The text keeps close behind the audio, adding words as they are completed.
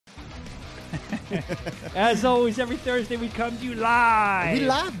As always, every Thursday we come to you live. We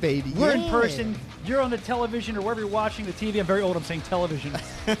live, baby. We're in person. You're on the television or wherever you're watching the TV. I'm very old. I'm saying television.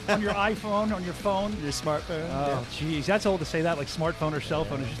 On your iPhone, on your phone. Your smartphone. Oh, jeez. That's old to say that, like smartphone or cell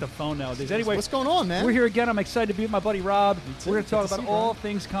phone. It's just a phone nowadays. Anyway. What's going on, man? We're here again. I'm excited to be with my buddy Rob. too. We're going to talk Good to about see you, all Rob.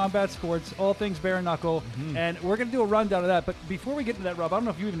 things combat sports, all things bare knuckle, and we're going to do a rundown of that. But before we get into that, Rob, I don't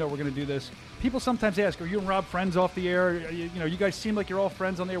know if you even know we're going to do this. People sometimes ask, are you and Rob friends off the air? You guys seem like you're all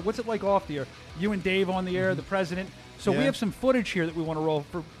friends on the air. What's it like off the air? You and Dave on the air, the president. So we have some footage here that we want to roll.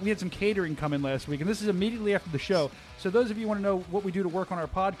 We had some catering come in last week, and this is immediately after the show. So those of you who want to know what we do to work on our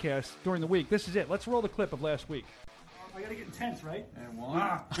podcast during the week, this is it. Let's roll the clip of last week. I got to get intense, right? And one.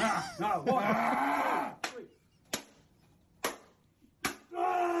 One, two, three.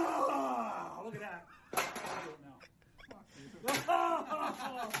 Look at that.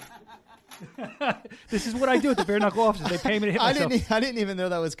 This is what I do at the bare knuckle offices. They pay me to hit myself. I didn't even know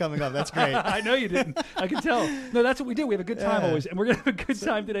that was coming up. That's great. I know you didn't. I can tell. No, that's what we do. We have a good time always, and we're gonna have a good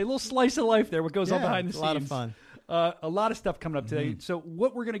time today. A little slice of life there. What goes on behind the scenes? A lot of fun. A lot of stuff coming up today. So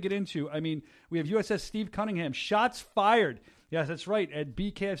what we're going to get into, I mean, we have USS Steve Cunningham. Shots fired. Yes, that's right. At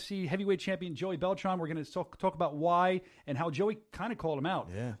BKFC heavyweight champion Joey Beltran, we're going to talk about why and how Joey kind of called him out.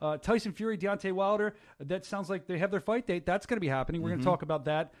 Yeah. Tyson Fury, Deontay Wilder, that sounds like they have their fight date. That's going to be happening. We're going to talk about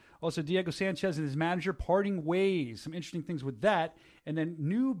that. Also, Diego Sanchez and his manager parting ways. Some interesting things with that. And then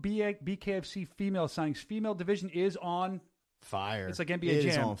new BKFC female signings. Female division is on fire. It's like NBA It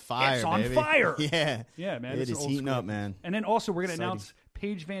Jam. is on fire, It's on baby. fire. Yeah. Yeah, man. It It's is old heating school. up, man. And then also we're going to Exciting. announce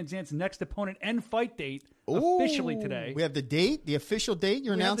Paige Van Zant's next opponent and fight date officially today. We have the date, the official date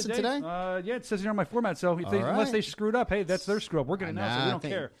you're We have announcing the date. today? Yeah, it says it on my format. So if All unless right. they screwed up, hey, that's their screw up. We're going to announce it. We don't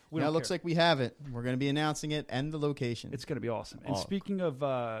care. We don't It looks care. like we have it. We're going to be announcing it and the location. It's going to be awesome. And speaking of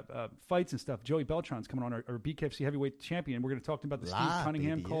fights and stuff, Joey Beltran's coming on, our BKFC heavyweight champion. We're going to talk about the Steve Live,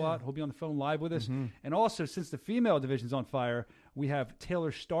 Cunningham baby, call yeah. out. He'll be on the phone live with us. And also, since the female division's on fire, we have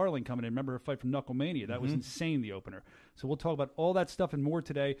Taylor Starling coming in. Remember her fight from Knucklemania? That was insane, the opener. So we'll talk about all that stuff and more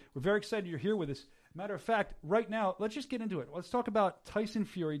today. We're very excited you're here with us. Matter of fact, right now, let's just get into it. Let's talk about Tyson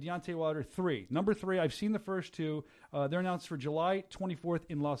Fury, Deontay Wilder 3. Number 3, I've seen the first two. They're announced for July 24th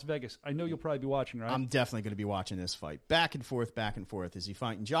in Las Vegas. I know you'll probably be watching, right? I'm definitely going to be watching this fight. Back and forth, back and forth. Is he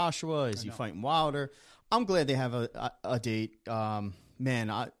fighting Joshua? Is he fighting Wilder? I'm glad they have a date.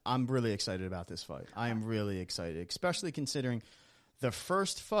 Man, I'm really excited about this fight. I am really excited, especially considering the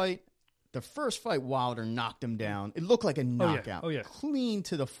first fight, Wilder knocked him down. It looked like a knockout. Oh, yeah. Clean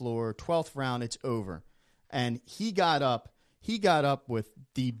to the floor. 12th round, it's over. And he got up. He got up with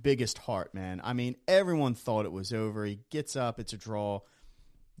the biggest heart, man. I mean, everyone thought it was over. He gets up. It's a draw.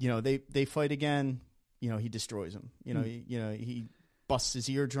 They fight again. He destroys him. He busts his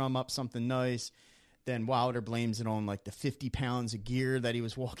eardrum up, something nice. Then Wilder blames it on like the 50 pounds of gear that he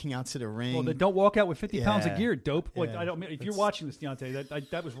was walking out to the ring. Well, then don't walk out with 50 pounds of gear, dope. Like, Yeah. If you're watching this, Deontay,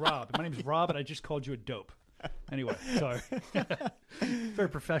 that was Rob. My name's Rob, and I just called you a dope. Anyway, sorry. Very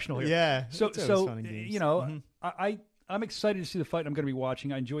professional here. Yeah. So it's always fun and games. I'm excited to see the fight. I'm going to be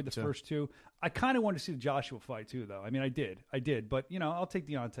watching. I enjoyed the first two. I kind of wanted to see the Joshua fight too, though. I mean, I did. But I'll take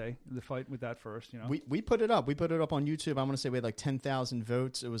Deontay the fight with that first. We put it up. We put it up on YouTube. I'm going to say we had like 10,000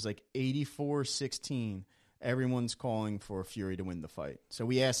 votes. It was like 84-16. Everyone's calling for Fury to win the fight. So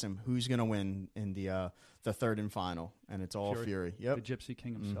we asked him who's going to win in the third and final, and it's all Fury. Yep, the Gypsy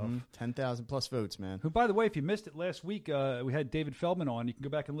King himself. 10,000 plus votes, man. Who, by the way, if you missed it last week, we had David Feldman on. You can go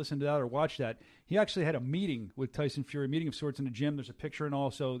back and listen to that or watch that. He actually had a meeting with Tyson Fury, a meeting of sorts in the gym. There's a picture and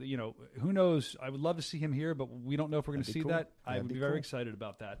all. So, who knows? I would love to see him here, but we don't know if we're going to see cool. that. I That'd would be be very cool. excited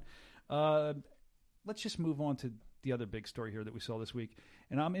about that. Let's just move on to the other big story here that we saw this week.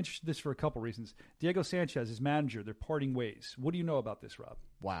 And I'm interested in this for a couple reasons. Diego Sanchez, his manager, they're parting ways. What do you know about this, Rob?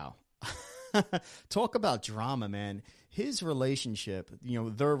 Wow. Talk about drama, man. His relationship,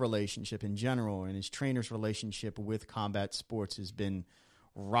 their relationship in general, and his trainer's relationship with combat sports has been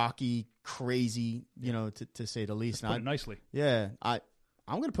rocky, crazy, to say the least. Put it nicely. Yeah. I'm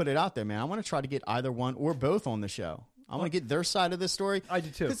going to put it out there, man. I want to try to get either one or both on the show. I want to get their side of this story. I do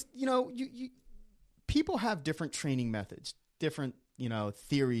too. Because, people have different training methods, different,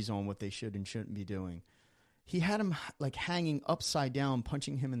 theories on what they should and shouldn't be doing. He had him like hanging upside down,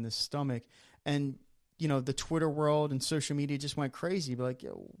 punching him in the stomach. And, the Twitter world and social media just went crazy. Be like,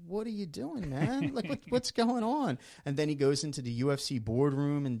 yo, what are you doing, man? Like, what's going on? And then he goes into the UFC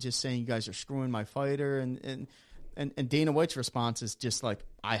boardroom and just saying, you guys are screwing my fighter. And And Dana White's response is just like,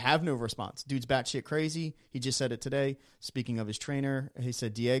 I have no response. Dude's batshit crazy. He just said it today. Speaking of his trainer, he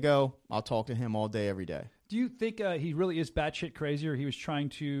said, Diego, I'll talk to him all day, every day. Do you think he really is batshit crazy, or he was trying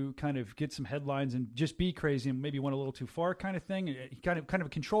to kind of get some headlines and just be crazy and maybe went a little too far kind of thing? Kind of a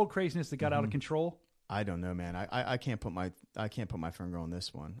controlled craziness that got out of control? I don't know, man. I can't put my finger on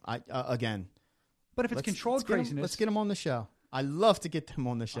this one. Again. But if it's controlled craziness, let's get him on the show. I love to get them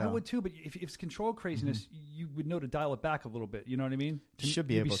on the show. I would too, but if it's controlled craziness, you would know to dial it back a little bit. You know what I mean? You should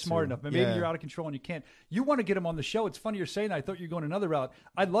be able to. Smart enough. But maybe you're out of control and you can't. You want to get him on the show. It's funny you're saying that. I thought you were going another route.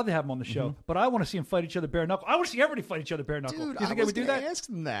 I'd love to have him on the show, but I want to see him fight each other bare knuckle. I want to see everybody fight each other bare knuckle. Dude, do you think I would do that? Ask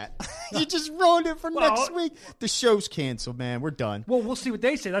them that. You just ruined it for next week. The show's canceled, man. We're done. Well, we'll see what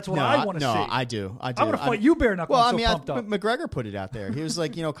they say. That's what I want to see. No, I do. I want to fight you bare knuckle. Well, I'm so pumped up. McGregor put it out there. He was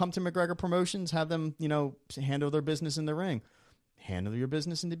like, come to McGregor Promotions, have them, handle their business in the ring. Handle your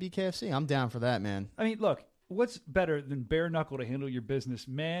business in the BKFC. I'm down for that, man. I mean, look, what's better than bare knuckle to handle your business,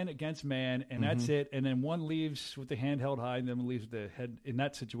 man against man, and that's it. And then one leaves with the hand held high, and then one leaves with the head in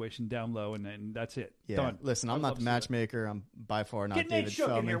that situation down low, and then that's it. Yeah. Done. Listen, I'm not the matchmaker. I'm by far not David David Shook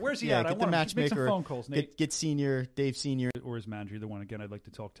in here. Where's he at? Get the matchmaker. Make some phone calls, Nate. Get Senior, Dave Senior, or his manager. Either one. Again, I'd like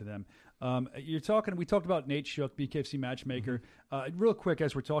to talk to them. We talked about Nate Shook, BKFC matchmaker. Real quick,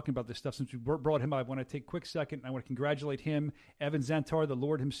 as we're talking about this stuff, since we brought him up, I want to take a quick second. I want to congratulate him, Evan Zantar, the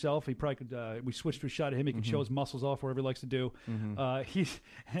Lord himself. He probably could. We switched to a shot of him. He can show his muscles off wherever he likes to do. He's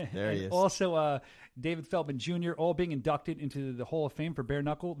there. He is. Also, David Feldman Jr. all being inducted into the Hall of Fame for bare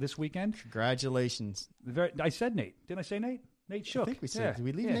knuckle this weekend. Congratulations! I said Nate. Didn't I say Nate? Nate Shook. I think we said. Did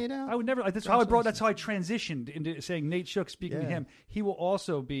we leave Nate out? I would never. That's how I brought. That's how I transitioned into saying Nate Shook. Speaking to him, he will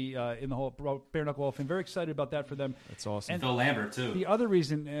also be in the whole Bare Knuckle Hall of Fame. Very excited about that for them. That's awesome. And Phil Lambert too. The other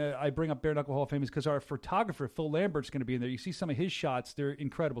reason I bring up Bare Knuckle Hall of Fame is because our photographer Phil Lambert's going to be in there. You see some of his shots; they're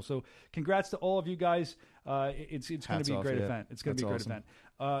incredible. So, congrats to all of you guys. It's going to be a great event. It's going to be a great event.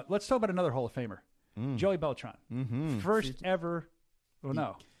 Let's talk about another Hall of Famer, Joey Beltran, first ever. Well,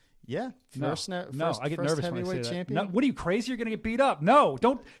 no. Yeah, no, I get nervous when I say that. Champion. No, what are you, crazy? You're going to get beat up. No,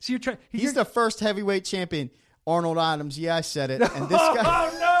 don't. See, you're trying. He's the first heavyweight champion. Arnold Adams. Yeah, I said it. And this guy.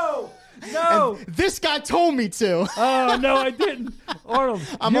 Oh no! And this guy told me to. Oh no, I didn't. Arnold,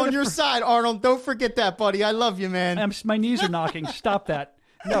 I'm on your side, Arnold. Don't forget that, buddy. I love you, man. My knees are knocking. Stop that.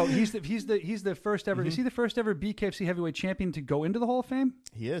 No, he's the first ever. Is he the first ever BKFC heavyweight champion to go into the Hall of Fame?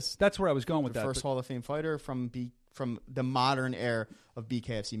 He is. That's where I was going with that. First Hall of Fame fighter from the modern era of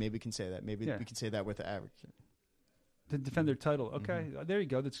BKFC. Maybe we can say that. Maybe we can say that with the average. To defend their title. Okay, there you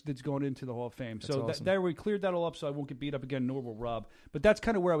go. That's going into the Hall of Fame. That's so awesome. There we cleared that all up, so I won't get beat up again, nor will Rob. But that's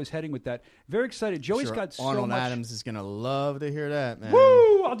kind of where I was heading with that. Very excited. Joey's got so Arnold much. Adams is going to love to hear that, man.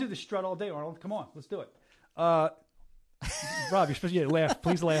 Woo! I'll do the strut all day, Arnold. Come on, let's do it. Rob, you're supposed to laugh.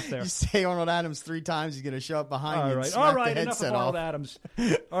 Please laugh there. You say Arnold Adams 3 times, he's going to show up behind you. All right. The Enough of headset Arnold off. Adams.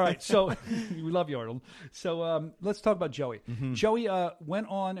 All right, so we love you, Arnold. So let's talk about Joey. Joey went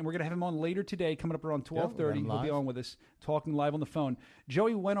on, and we're going to have him on later today, coming up around 12:30. He'll be on with us, talking live on the phone.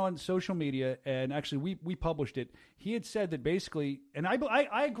 Joey went on social media, and actually we published it. He had said that basically, and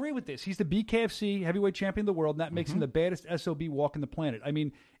I agree with this. He's the BKFC heavyweight champion of the world, and that makes him the baddest SOB walking the planet. I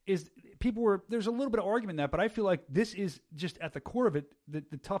mean, there's a little bit of argument in that, but I feel like this is just at the core of it,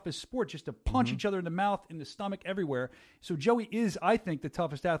 the toughest sport, just to punch each other in the mouth, in the stomach, everywhere. So Joey is, I think, the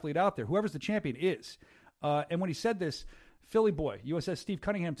toughest athlete out there. Whoever's the champion is. And when he said this, Philly boy, USS Steve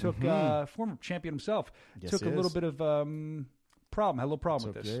Cunningham took, former champion himself, took a little bit of problem, had a little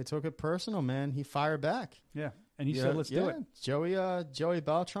problem with this. He took it personal, man. He fired back. Yeah. And he said, let's do it. Joey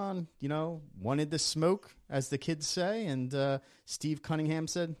Beltran, wanted the smoke, as the kids say, and Steve Cunningham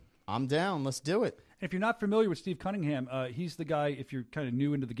said, I'm down. Let's do it. And if you're not familiar with Steve Cunningham, he's the guy, if you're kind of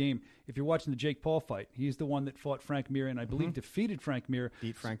new into the game, if you're watching the Jake Paul fight, he's the one that fought Frank Mir and I believe defeated Frank Mir.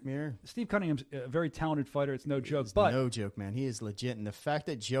 Beat Frank Mir. Steve Cunningham's a very talented fighter. It's no joke. No joke, man. He is legit. And the fact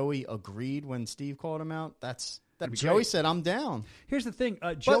that Joey agreed when Steve called him out, Joey said, I'm down. Here's the thing.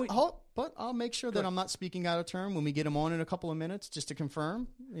 Joey... But I'll make sure that I'm not speaking out of turn when we get him on in a couple of minutes, just to confirm.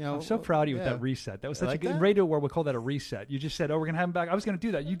 I'm so proud of you with that reset. That was such a good radio where we call that a reset. You just said, "Oh, we're gonna have him back." I was gonna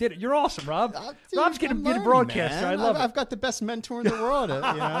do that. You did it. You're awesome, Rob. Rob's getting a broadcaster. I love it. I've got the best mentor in the world.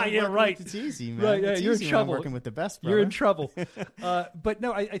 Yeah, right. It's easy, man. Right, yeah, it's you're easy in when I'm trouble. working with the best, brother. You're in trouble. But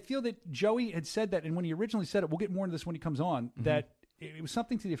no, I feel that Joey had said that, and when he originally said it, we'll get more into this when he comes on. That it was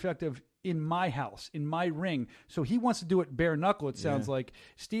something to the effect of, in my house, in my ring. So he wants to do it bare knuckle, it sounds like.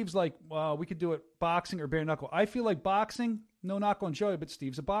 Steve's like, well, we could do it boxing or bare knuckle. I feel like boxing, no knock on Joey, but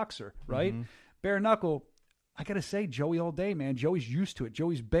Steve's a boxer, right? Bare knuckle, I got to say, Joey all day, man. Joey's used to it.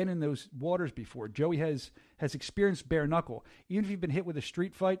 Joey's been in those waters before. Joey has experienced bare knuckle. Even if you've been hit with a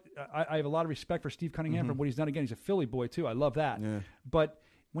street fight, I have a lot of respect for Steve Cunningham for what he's done. Again, he's a Philly boy, too. I love that. Yeah. But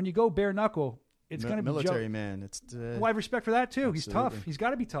when you go bare knuckle, it's going to be military man. It's well, I have respect for that, too. Absolutely. He's tough. He's got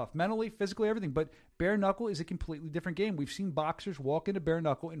to be tough, mentally, physically, everything. But bare knuckle is a completely different game. We've seen boxers walk into bare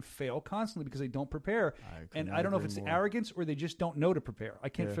knuckle and fail constantly because they don't prepare. And I don't know if it's arrogance or they just don't know to prepare. I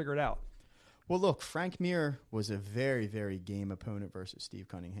can't figure it out. Well, look, Frank Mir was a very, very game opponent versus Steve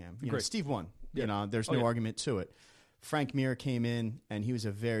Cunningham. You know, Steve won. Yeah. You know, there's no argument to it. Frank Mir came in, and he was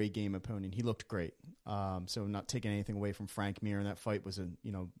a very game opponent. He looked great. So I'm not taking anything away from Frank Mir, and that fight was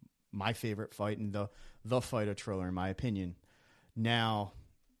my favorite fight and the fight of Triller, in my opinion. Now,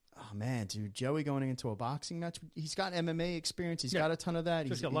 oh man, dude, Joey going into a boxing match, he's got MMA experience. He's got a ton of that.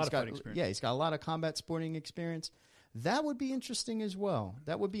 He's got a lot of fighting experience. Yeah, he's got a lot of combat sporting experience. That would be interesting as well.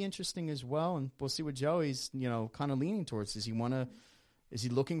 And we'll see what Joey's, kind of leaning towards. Is he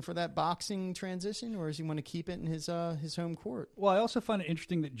looking for that boxing transition, or does he want to keep it in his home court? Well, I also find it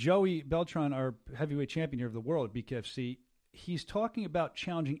interesting that Joey Beltran, our heavyweight champion here of the world at BKFC, he's talking about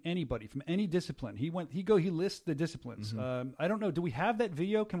challenging anybody from any discipline. He lists the disciplines. I don't know. Do we have that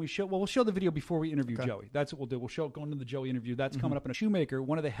video? Can we show? Well, we'll show the video before we interview Joey. That's what we'll do. We'll show going to the Joey interview. That's coming up in a Shoemaker,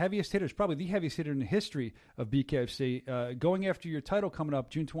 one of the heaviest hitters, probably the heaviest hitter in the history of BKFC, going after your title coming up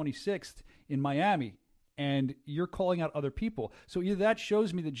June 26th in Miami. And you're calling out other people. So either that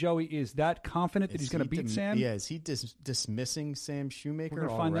shows me that Joey is that confident that he's going to beat Sam. Yeah, is he dismissing Sam Shoemaker We're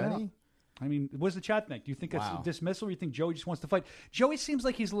already? Find that out. I mean, what does the chat think? Do you think it's a dismissal, or do you think Joey just wants to fight? Joey seems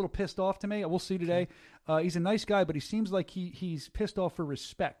like he's a little pissed off to me. We'll see today. He's a nice guy, but he seems like he's pissed off for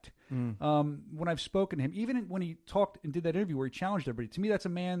respect. When I've spoken to him, even when he talked and did that interview where he challenged everybody, to me, that's a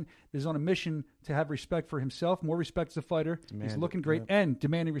man that is on a mission to have respect for himself, more respect as a fitter. He's looking great and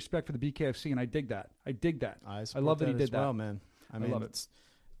demanding respect for the BKFC, and I dig that. I love that he did that. Well, man. I love it.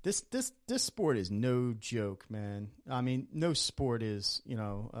 This sport is no joke, man. I mean, no sport is,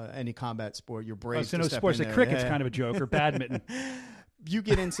 any combat sport. You're brave. So no sports. Like cricket's kind of a joke, or badminton. You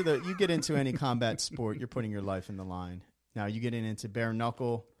get into any combat sport, you're putting your life in the line. Now you get into bare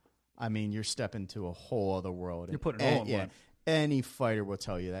knuckle. I mean, you're stepping to a whole other world. You're putting it all in one. Any fighter will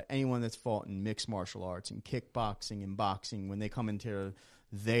tell you that. Anyone that's fought in mixed martial arts and kickboxing and boxing, when they come into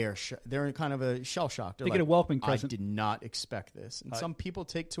they're in kind of a shell shock. They get a welcoming present. I did not expect this. And some people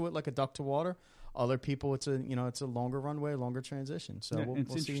take to it like a duck to water. Other people, it's a longer runway, longer transition. So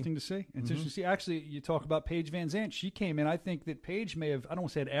it's interesting to see. It's interesting to see. Actually, you talk about Paige Van Zandt. She came in. I think that Paige may have, I don't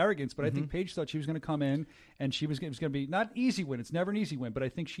want to say arrogance, but I think Paige thought she was going to come in and it was going to be not an easy win. It's never an easy win, but I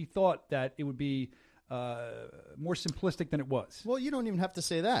think she thought that it would be more simplistic than it was. Well, you don't even have to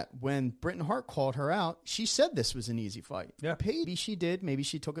say that. When Britain Hart called her out, she said this was an easy fight. Yeah. Maybe she did. Maybe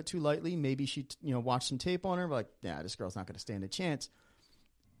she took it too lightly. Maybe she, watched some tape on her. Like, this girl's not going to stand a chance.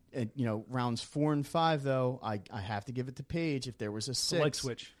 And, rounds 4 and 5, though, I have to give it to Paige. If there was a 6. The light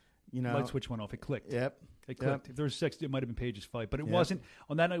switch. Light switch went off. It clicked. Yep. It clicked. If there was 6, it might have been Paige's fight. But it wasn't.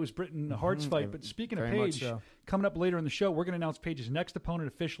 On that night, it was Britain Hart's fight. But speaking of Paige, coming up later in the show, we're going to announce Paige's next opponent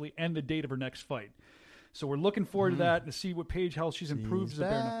officially and the date of her next fight. So we're looking forward to that, to see what Paige, how she's improved as a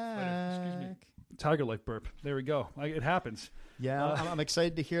bare knuckle fighter. Excuse me. Tiger Life burp. There we go. It happens. Yeah, I'm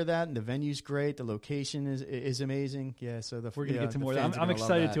excited to hear that. And the venue's great. The location is amazing. Yeah, so we're going to get to more. I'm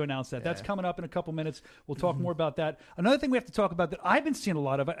excited to announce that. Yeah. That's coming up in a couple minutes. We'll talk more about that. Another thing we have to talk about that I've been seeing a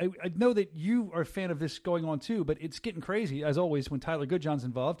lot of. I know that you are a fan of this going on too, but it's getting crazy as always when Tyler Goodjohn's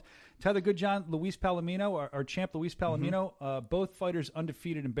involved. Tyler Goodjohn, Luis Palomino, our champ Luis Palomino, both fighters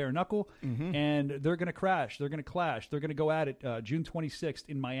undefeated in bare knuckle, and they're going to crash. They're going to clash. They're going to go at it June 26th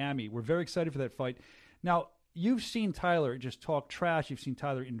in Miami. We're very excited for that fight. Now, you've seen Tyler just talk trash. You've seen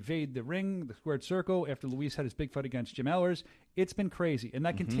Tyler invade the ring, the squared circle, after Luis had his big fight against Jim Ellers. It's been crazy, and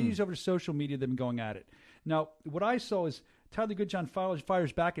that continues over to social media. They've been going at it. Now, what I saw is Tyler Goodjohn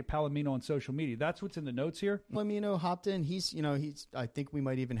fires back at Palomino on social media. That's what's in the notes here. Palomino hopped in. He's. I think we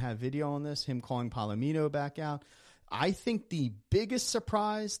might even have video on this, him calling Palomino back out. I think the biggest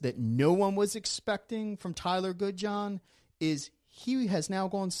surprise that no one was expecting from Tyler Goodjohn is he has now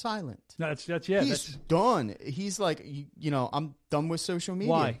gone silent. He's done. He's like, I'm done with social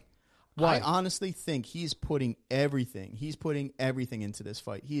media. Why? I honestly think he's putting everything into this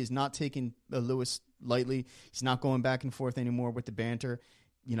fight. He is not taking Lewis lightly. He's not going back and forth anymore with the banter.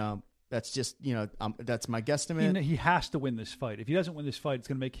 That's just, that's my guesstimate. He has to win this fight. If he doesn't win this fight, it's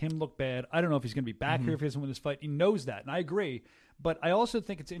going to make him look bad. I don't know if he's going to be back here if he doesn't win this fight. He knows that, and I agree. But I also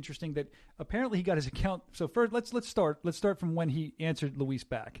think it's interesting that apparently he got his account. So first, let's start from when he answered Luis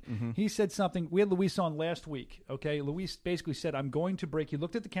back. He said something. We had Luis on last week. Okay, Luis basically said, "I'm going to break." He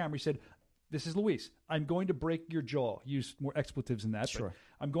looked at the camera. He said, This is Luis. I'm going to break your jaw. Use more expletives than that. Sure.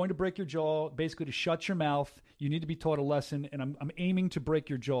 I'm going to break your jaw, basically to shut your mouth. You need to be taught a lesson, and I'm aiming to break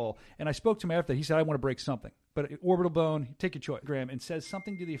your jaw. And I spoke to him after that. He said, I want to break something. But orbital bone, take your choice, Graham, and says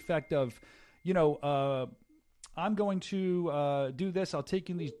something to the effect of, I'm going to do this. I'll take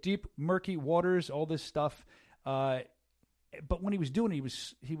you in these deep, murky waters, all this stuff. But when he was doing it,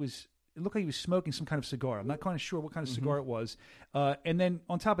 he was it looked like he was smoking some kind of cigar. I'm not kind of sure what kind of cigar it was. And then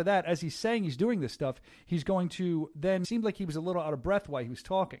on top of that, as he's saying he's doing this stuff, he's going to then, seemed like he was a little out of breath while he was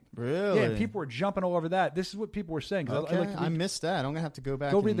talking. Really? Yeah, and people were jumping all over that. This is what people were saying. Okay. I missed that. I'm going to have to go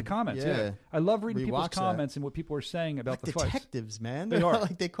back. Go read the comments. Yeah. I love reading people's comments and what people are saying about the fights. Detectives, man. They are.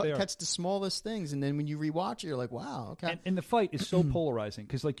 Like they catch the smallest things, and then when you rewatch it, you're like, wow, okay. And the fight is so polarizing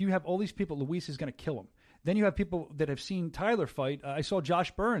because like you have all these people, Luis is going to kill him. Then you have people that have seen Tyler fight. I saw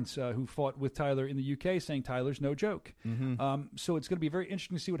Josh Burns, who fought with Tyler in the UK, saying Tyler's no joke. So it's going to be very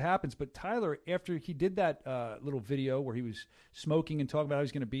interesting to see what happens. But Tyler, after he did that little video where he was smoking and talking about how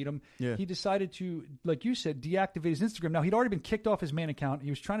he's going to beat him, he decided to, like you said, deactivate his Instagram. Now, he'd already been kicked off his main account. He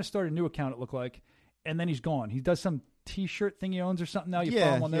was trying to start a new account, it looked like, and then he's gone. He does some T-shirt thing he owns or something now. You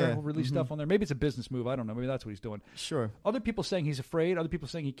follow him on there. He'll release stuff on there. Maybe it's a business move. I don't know. Maybe that's what he's doing. Sure. Other people saying he's afraid. Other people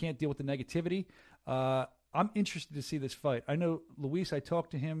saying he can't deal with the negativity. I'm interested to see this fight. I know Luis. I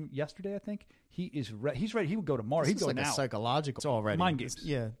talked to him yesterday. I think he's ready. He would go tomorrow. He'd go like now. A psychological. It's already mind games.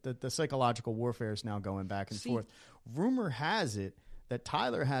 Yeah, the psychological warfare is now going back and forth. Rumor has it that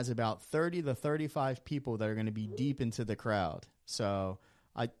Tyler has about 30 to 35 people that are going to be deep into the crowd. So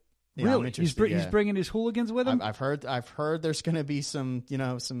really, he's bringing his hooligans with him. I've heard there's going to be some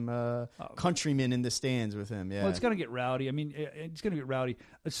countrymen in the stands with him. Yeah, well, it's going to get rowdy. I mean, it's going to get rowdy.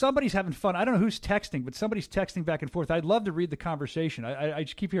 Somebody's having fun. I don't know who's texting, but somebody's texting back and forth. I'd love to read the conversation. I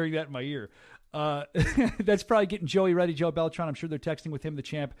just keep hearing that in my ear. That's probably getting Joey ready. Joey Beltran. I'm sure they're texting with him, the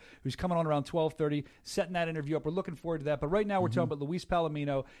champ, who's coming on around 12:30, setting that interview up. We're looking forward to that. But right now we're talking about Luis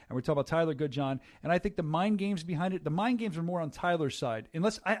Palomino and we're talking about Tyler Goodjohn. And I think the mind games behind it, the mind games are more on Tyler's side.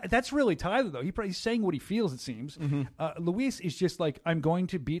 That's really Tyler though. He's saying what he feels. It seems. Luis is just like, I'm going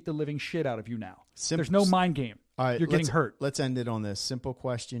to beat the living shit out of you now. There's no mind game. All right, you're getting hurt. Let's end it on this simple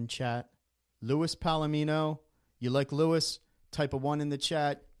question, chat. Luis Palomino, you like Luis? Type a 1 in the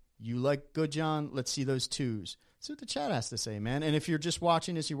chat. You like Goodjohn? Let's see those 2s. See what the chat has to say, man. And if you're just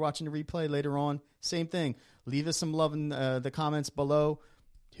watching this, you're watching the replay later on, same thing. Leave us some love in the comments below.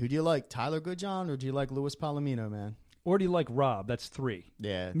 Who do you like, Tyler Goodjohn, or do you like Luis Palomino, man? Or do you like Rob? That's 3.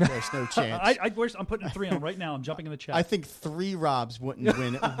 Yeah, there's no chance. I'm putting a 3 on right now. I'm jumping in the chat. I think 3 Robs wouldn't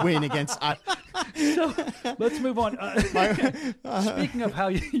win against. So let's move on. Speaking of how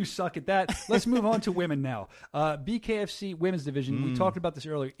you suck at that, let's move on to women now. BKFC women's division. We talked about this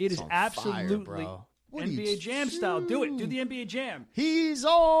earlier. It is absolutely fire, NBA Jam style. Do it. Do the NBA Jam. He's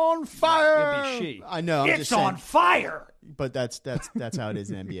on fire. It'd be she. I know. It's on fire. But that's how it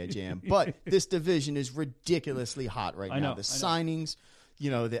is in NBA Jam. But this division is ridiculously hot right now. The signings,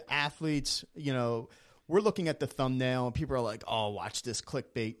 the athletes, we're looking at the thumbnail and people are like, oh, watch this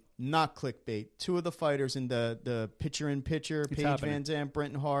clickbait. Not clickbait. 2 of the fighters in the picture-in-picture, Paige Van Zandt,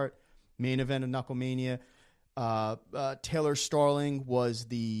 Brenton Hart, main event of Knucklemania. Taylor Starling was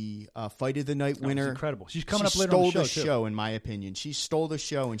the fight of the night winner. Incredible. She's coming up later on the show. She stole the show, in my opinion. She stole the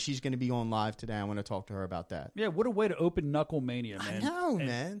show, and she's going to be on live today. I want to talk to her about that. Yeah, what a way to open Knucklemania, man. I know,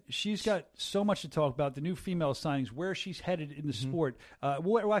 man. She's got so much to talk about. The new female signings, where she's headed in the sport.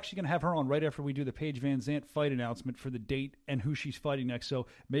 We're actually going to have her on right after we do the Paige Van Zandt fight announcement for the date and who she's fighting next. So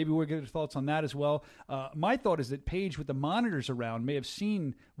maybe we'll get her thoughts on that as well. My thought is that Paige, with the monitors around, may have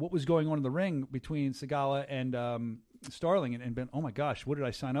seen what was going on in the ring between Segala and Starling and been, oh my gosh, what did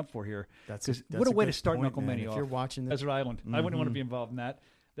I sign up for here? What a way to start Knucklemania off. If you're watching this, Desert Island. I wouldn't want to be involved in that.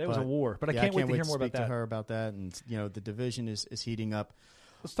 That was a war, but I can't wait to hear more about that. To her about that, and the division is heating up.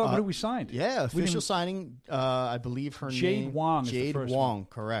 Let's talk about who we signed. Yeah, official signing. I believe her Jade name. Wong. Jade Wong,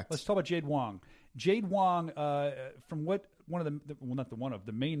 correct. Let's talk about Jade Wong. Jade Wong, from what one of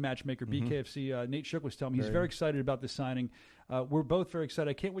the main matchmaker, BKFC, Nate Shook was telling me, he's very excited about this signing. We're both very excited.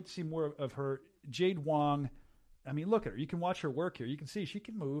 I can't wait to see more of her. Jade Wong, I mean, look at her. You can watch her work here. You can see she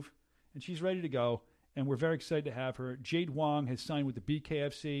can move, and she's ready to go, and we're very excited to have her. Jade Wong has signed with the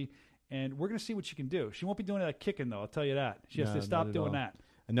BKFC, and we're going to see what she can do. She won't be doing that kicking, though, I'll tell you that. She has to stop doing that.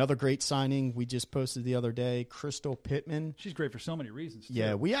 Another great signing we just posted the other day, Crystal Pittman. She's great for so many reasons, too.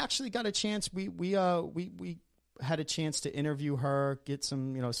 Yeah, we actually got a chance. We had a chance to interview her, get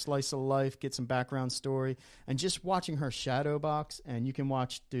some, slice of life, get some background story, and just watching her shadow box, and you can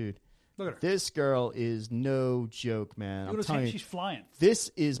watch, dude. Look at her. This girl is no joke, man. I'm telling you, she's flying. This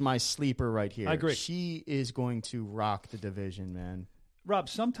is my sleeper right here. I agree. She is going to rock the division, man. Rob,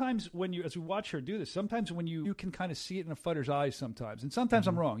 sometimes when you, as we watch her do this, sometimes when you can kind of see it in a fighter's eyes sometimes. And sometimes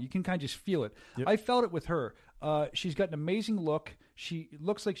I'm wrong. You can kind of just feel it. Yep. I felt it with her. She's got an amazing look. She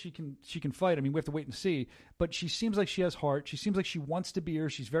looks like she can fight. I mean, we have to wait and see. But she seems like she has heart. She seems like she wants to be here.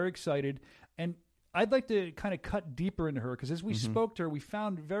 She's very excited. And I'd like to kind of cut deeper into her because as we spoke to her, we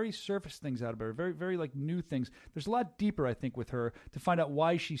found very surface things out of her, very, very like new things. There's a lot deeper, I think, with her to find out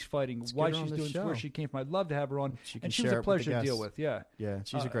why she's fighting, why she's doing where she came from. I'd love to have her on, and she was a pleasure to deal with. Yeah,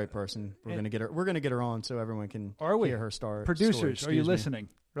 she's a great person. We're gonna get her on so everyone can hear her story. Producers, are you listening?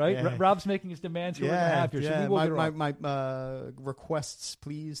 Right, yeah. Rob's making his demands here. We're gonna have here. So we will my requests,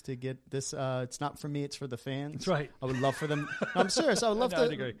 please, to get this. It's not for me; it's for the fans. That's right. I would love for them. I'm serious. I would love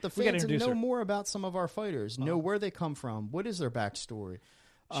the fans to know more about some of our fighters, know where they come from, what is their backstory.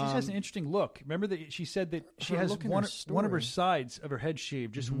 She has an interesting look. Remember that she said that she has one of her sides of her head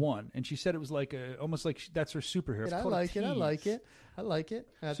shaved, just one, and she said it was like almost like that's her superhero. I like it.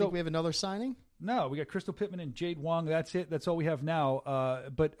 I think we have another signing. No, we got Crystal Pittman and Jade Wong. That's it. That's all we have now.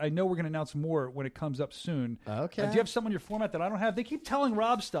 But I know we're going to announce more when it comes up soon. Okay. Do you have some on your format that I don't have? They keep telling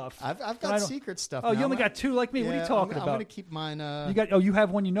Rob stuff. I've got secret stuff. Oh, you only got two like me. What are you talking about? I'm going to keep mine. You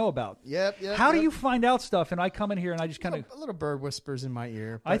have one you know about. Yep. How do you find out stuff? And I come in here and I just kind of a little bird whispers in my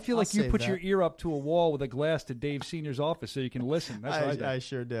ear. I feel like you put your ear up to a wall with a glass to Dave Senior's office so you can listen. That's what I do. I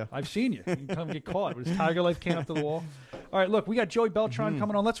sure do. I've seen you. You can come get caught. His Tiger Life came up to the wall. All right, look, we got Joey Beltran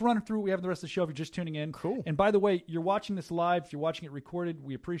coming on. Let's run through what we have the rest of the show if you're just tuning in. Cool. And by the way, you're watching this live. If you're watching it recorded,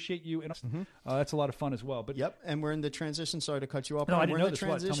 we appreciate you. And that's a lot of fun as well. But and we're in the transition. Sorry to cut you off. No, I didn't we're know in the this.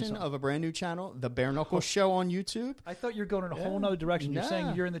 transition of a brand new channel, the Bare Knuckle Show on YouTube. I thought you were going in a whole other direction. You're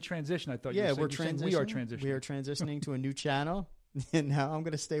saying you're in the transition. I thought you were saying we are transitioning. We are transitioning to a new channel. And now I'm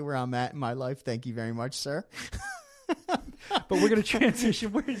going to stay where I'm at in my life. Thank you very much, sir. But we're going to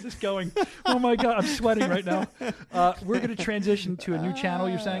transition. Where is this going? Oh, my God. I'm sweating right now. We're going to transition to a new channel,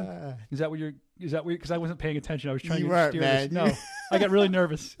 you're saying? Is that what you're – because I wasn't paying attention. I was trying to steer this. No, I got really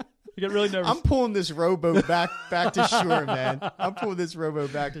nervous. I'm pulling this rowboat back to shore, man. I'm pulling this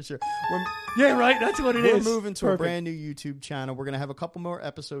rowboat back to shore. Yeah, right. That's what it is. We're moving to a brand new YouTube channel. We're going to have a couple more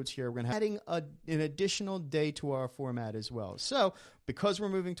episodes here. We're going to adding an additional day to our format as well. So because we're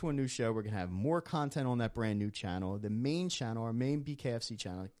moving to a new show, we're going to have more content on that brand new channel. The main channel, our main BKFC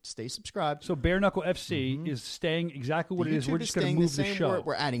channel. Stay subscribed. So Bare Knuckle FC is staying exactly what it is. We're just going to move the show.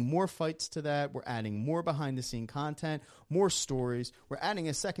 We're adding more fights to that. We're adding more behind-the-scene content, more stories. We're adding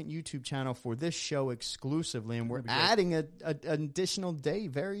a second YouTube channel for this show exclusively, and we're adding an additional day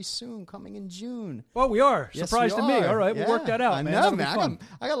very soon, coming in June. Oh, we are. Surprise to me. All right, we'll work that out. I know, man.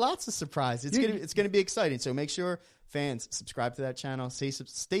 I got lots of surprises. It's gonna be exciting. So make sure fans subscribe to that channel. Stay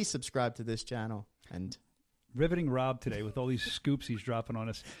subscribed to this channel. And riveting Rob today with all these scoops he's dropping on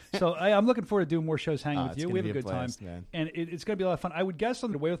us. So I'm looking forward to doing more shows hanging with you. We have a good time, man. And it's going to be a lot of fun. I would guess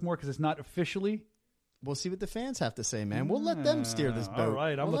I'm away with more because it's not officially. We'll see what the fans have to say, man. We'll let them steer this boat. All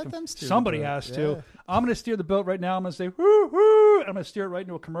right, we'll let them steer. Somebody has to. I'm going to steer the boat right now. I'm going to say woo woo. I'm going to steer it right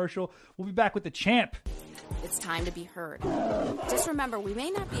into a commercial. We'll be back with the champ. It's time to be heard. Just remember, we may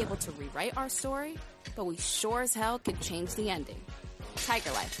not be able to rewrite our story, but we sure as hell could change the ending.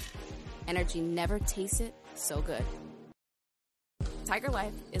 Tiger Life. Energy never tasted so good. Tiger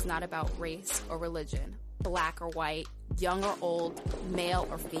Life is not about race or religion, black or white, young or old, male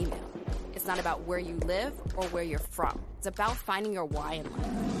or female. It's not about where you live or where you're from. It's about finding your why in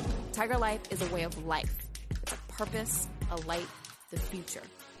life. Tiger Life is a way of life. It's a purpose, a light, the future.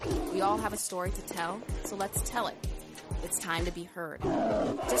 We all have a story to tell, so let's tell it. It's time to be heard.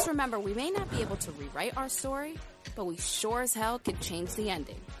 Just remember, we may not be able to rewrite our story, but we sure as hell could change the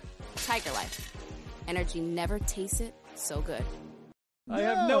ending. Tiger Life. Energy never tasted so good. I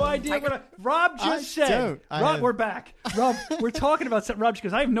have no idea what Rob just said. Rob, we're back. Rob, we're talking about something. Rob just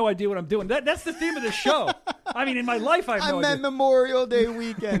goes, I have no idea what I'm doing. That's the theme of the show. I mean, in my life, I have no idea. I'm at Memorial Day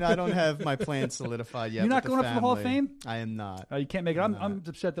weekend. I don't have my plans solidified yet. You're not going up for the Hall of Fame? I am not. You can't make it. I'm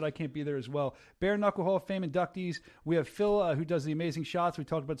upset that I can't be there as well. Bare Knuckle Hall of Fame inductees. We have Phil, who does the amazing shots. We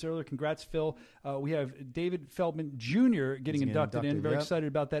talked about this earlier. Congrats, Phil. We have David Feldman Jr. getting inducted in. Very excited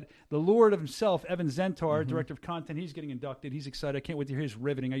about that. The Lord of himself, Evan Zentar, director of content. He's getting inducted. He's excited. I can't wait to hear his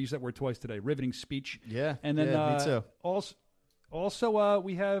riveting. I used that word twice today. Riveting speech. Yeah. And then me too. Also,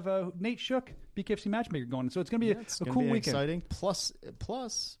 we have Nate Shook, BKFC matchmaker, going. So it's going to be a cool weekend. Exciting.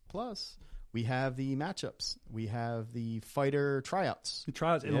 Plus, we have the matchups. We have the fighter tryouts. The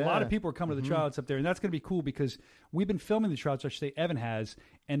tryouts. And a lot of people are coming to the tryouts up there. And that's going to be cool because we've been filming the tryouts, I should say Evan has,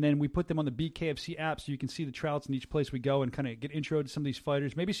 and then we put them on the BKFC app so you can see the tryouts in each place we go and kind of get intro to some of these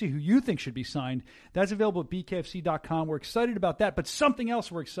fighters. Maybe see who you think should be signed. That's available at BKFC.com. We're excited about that. But something else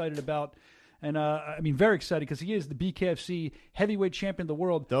we're excited about, And, very excited because he is the BKFC heavyweight champion of the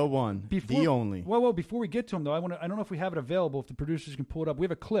world. The one. The only. Well, before we get to him, though, I don't know if we have it available, if the producers can pull it up. We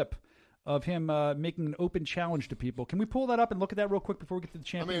have a clip of him making an open challenge to people. Can we pull that up and look at that real quick before we get to the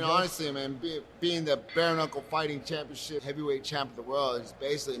champion? Honestly, man, being the bare knuckle fighting championship heavyweight champ of the world is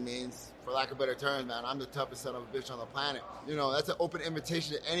basically means, for lack of better terms, man, I'm the toughest son of a bitch on the planet. That's an open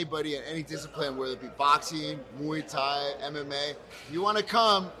invitation to anybody in any discipline, whether it be boxing, Muay Thai, MMA. If you want to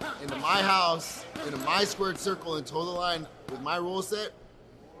come into my house, into my squared circle and toe the line with my rule set,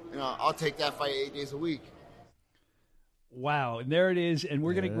 I'll take that fight 8 days a week. Wow, and there it is, and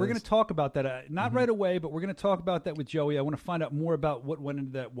we're gonna talk about that. Not right away, but we're gonna talk about that with Joey. I want to find out more about what went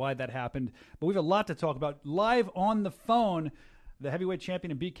into that, why that happened. But we have a lot to talk about. Live on the phone, the heavyweight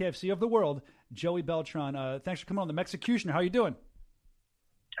champion in BKFC of the world, Joey Beltran. Thanks for coming on the Executioner. How are you doing?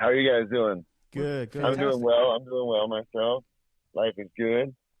 How are you guys doing? Good. I'm doing well myself. Life is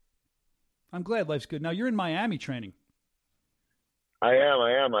good. I'm glad life's good. Now you're in Miami training. I am.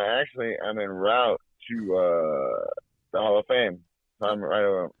 I'm en route to the Hall of Fame. So I'm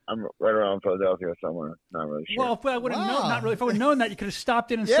right around Philadelphia somewhere. Not really sure. Well, if I would have known, not really. If I would have known that, you could have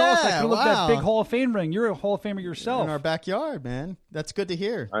stopped in and saw us. I could have looked at that big Hall of Fame ring. You're a Hall of Famer yourself. In our backyard, man. That's good to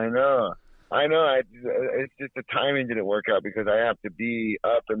hear. I know. It's just the timing didn't work out because I have to be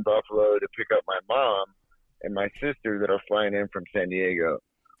up in Buffalo to pick up my mom and my sister that are flying in from San Diego.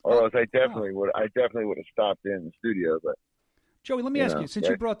 Or else I definitely would have stopped in the studio, but. Joey, let me ask you, since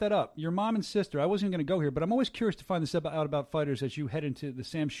you brought that up, your mom and sister, I wasn't going to go here, but I'm always curious to find this out about fighters as you head into the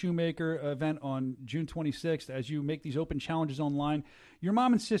Sam Shoemaker event on June 26th, as you make these open challenges online. Your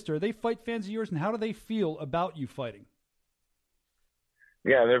mom and sister, are they fight fans of yours, and how do they feel about you fighting?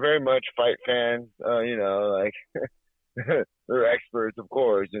 Yeah, they're very much fight fans, they're experts, of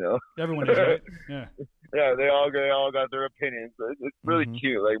course, Everyone is, right? Yeah. Yeah, they all got their opinions. It's really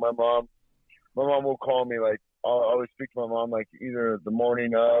cute. Like, my mom will call me, like, I'll always speak to my mom like either the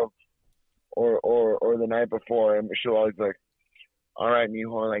morning of or the night before, and she'll always like, "All right,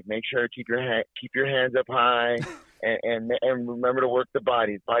 mijo, like make sure to keep your hands up high, and remember to work the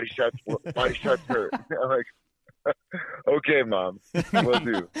body. Body shots hurt." I'm like, "Okay, mom, will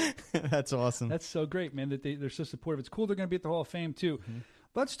do." That's awesome. That's so great, man. That they're so supportive. It's cool. They're going to be at the Hall of Fame too. Mm-hmm.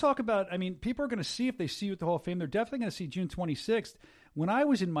 Let's talk about. People are going to see if they see you at the Hall of Fame. They're definitely going to see June 26th. When I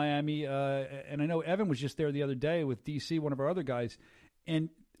was in Miami, and I know Evan was just there the other day with DC, one of our other guys, and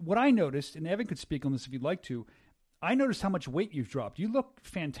what I noticed, and Evan could speak on this if you'd like to, I noticed how much weight you've dropped. You look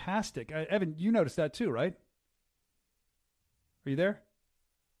fantastic. Evan, you noticed that too, right? Are you there?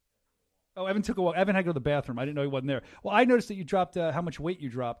 Oh, Evan took a walk. Evan had to go to the bathroom. I didn't know he wasn't there. Well, I noticed that you dropped how much weight you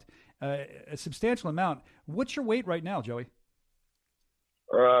dropped, a substantial amount. What's your weight right now, Joey?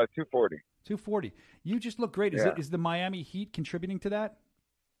 240. 240. You just look great. Is the Miami heat contributing to that?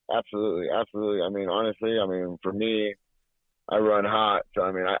 Absolutely. Honestly, for me, I run hot. So,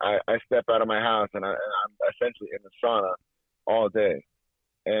 I step out of my house and I'm essentially in the sauna all day.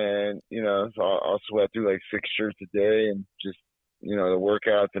 And, so I'll sweat through like 6 shirts a day and just, the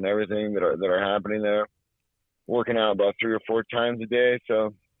workouts and everything that are happening there. Working out about 3 or 4 times a day.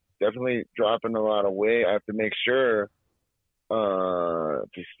 So definitely dropping a lot of weight. I have to make sure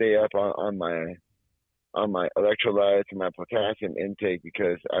to stay up on my electrolytes and my potassium intake,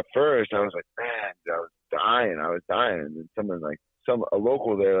 because at first I was like, man, I was dying. And then a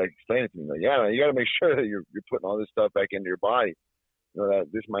local there like explained it to me, like, yeah, you got to make sure that you're putting all this stuff back into your body. That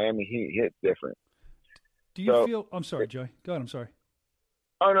this Miami heat hits different. Do you feel? I'm sorry, Joey. Go ahead. I'm sorry.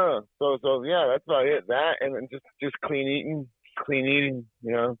 Oh no. So yeah, that's about it. That and then just clean eating.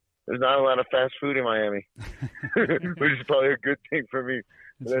 There's not a lot of fast food in Miami, which is probably a good thing for me.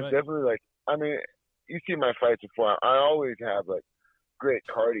 That's right. Definitely you see my fights before. I always have like great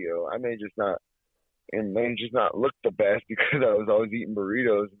cardio. I may just not look the best because I was always eating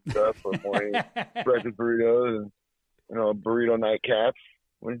burritos and stuff for morning breakfast burritos and burrito nightcaps.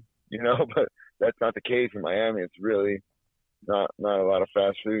 But that's not the case in Miami. It's really not a lot of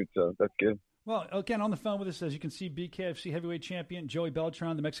fast food, so that's good. Well, again, on the phone with us, as you can see, BKFC heavyweight champion Joey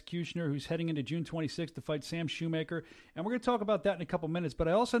Beltran, the Executioner, who's heading into June 26th to fight Sam Shoemaker. And we're going to talk about that in a couple minutes. But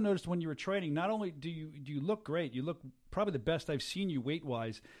I also noticed when you were training, not only do you look great, you look probably the best I've seen you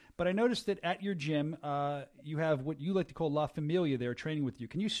weight-wise, but I noticed that at your gym, you have what you like to call La Familia there training with you.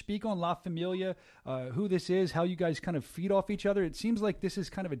 Can you speak on La Familia, who this is, how you guys kind of feed off each other? It seems like this is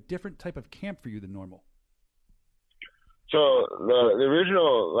kind of a different type of camp for you than normal. So the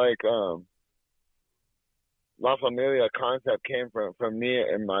original, La Familia concept came from me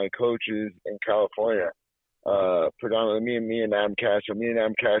and my coaches in California. Predominantly me and Adam Castro. Me and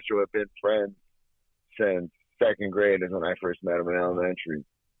Adam Castro have been friends since second grade is when I first met him in elementary.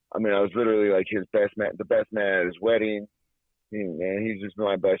 I mean, I was literally like his best man, the best man at his wedding. Man, he's just been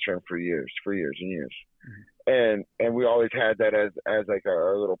my best friend for years and years. Mm-hmm. And we always had that as like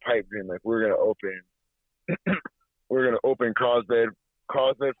our little pipe dream. Like we're gonna open Carlsbad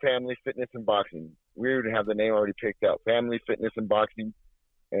Family Fitness and Boxing. We would have the name already picked out, Family Fitness and Boxing,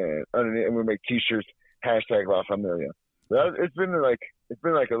 and we make T-shirts #La Familia. So it's been like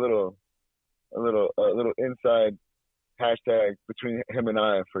a little inside hashtag between him and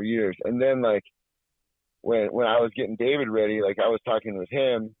I for years. And then like when I was getting David ready, like I was talking with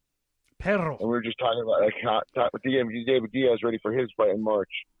him, Perro. and we were just talking about like David Diaz ready for his fight in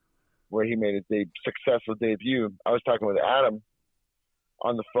March, where he made his successful debut. I was talking with Adam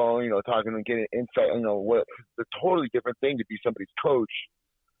on the phone, talking and getting insight, what it's a totally different thing to be somebody's coach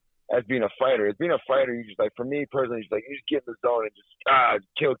as being a fighter. As being a fighter, you just like, for me personally, you just get in the zone and just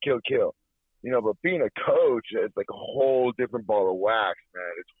kill. But being a coach, it's like a whole different ball of wax,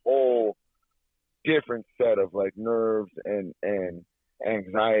 man. It's a whole different set of like nerves and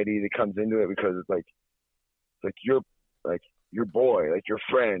anxiety that comes into it, because it's like your boy, like your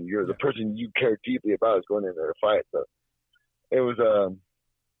friend, you're the person you care deeply about is going in there to fight. So it was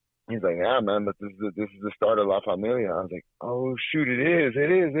he's like, yeah, man, but this is the start of La Familia. I was like, oh shoot, it is.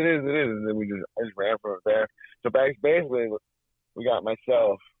 And then I just ran from there. So basically, we got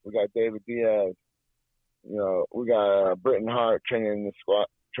myself, we got David Diaz, we got Britton Hart training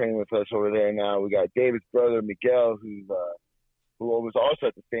with us over there now. We got David's brother Miguel, who was also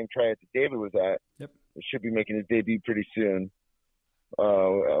at the same tryout that David was at. Yep. He should be making his debut pretty soon.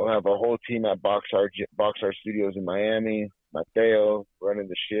 We'll have our whole team at Boxar Studios in Miami. Mateo running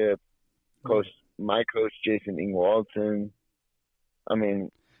the ship. My coach Jason Ingwaldson. I mean,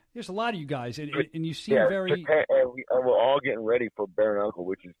 there's a lot of you guys, and you seem very. And we're all getting ready for Bare Knuckle,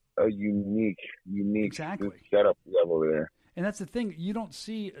 which is a unique setup we have over there. And that's the thing. You don't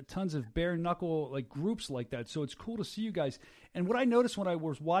see tons of bare knuckle like groups like that. So it's cool to see you guys. And what I noticed when I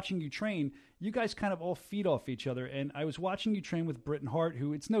was watching you train, you guys kind of all feed off each other. And I was watching you train with Britton Hart,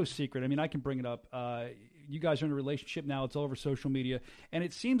 who, it's no secret. I mean, I can bring it up. You guys are in a relationship now. It's all over social media. And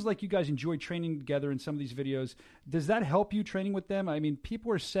it seems like you guys enjoy training together in some of these videos. Does that help you training with them? I mean,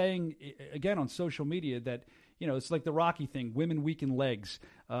 people are saying, again, on social media that, it's like the Rocky thing, women weaken legs,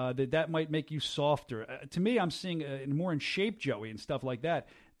 that might make you softer. To me, I'm seeing more in shape Joey and stuff like that.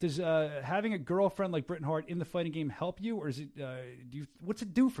 Does having a girlfriend like Britton Hart in the fighting game help you, or is it? What's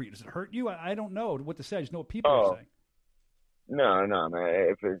it do for you? Does it hurt you? I don't know what to say. I just know what people are saying. No,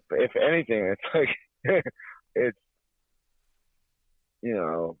 man. If anything, it's like it's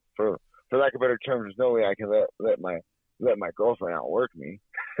for lack of better terms, there's no way I can let my girlfriend outwork me.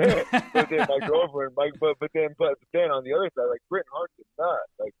 But then my girlfriend, but then on the other side, like Britton Hart is not.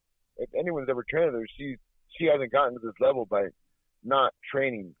 Like if anyone's ever trained her, she hasn't gotten to this level by not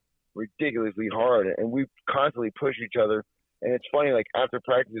training ridiculously hard, and we constantly push each other. And it's funny, like after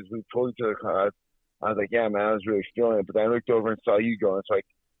practices, we told each other, I was like, yeah, man, I was really feeling it. But then I looked over and saw you going, so I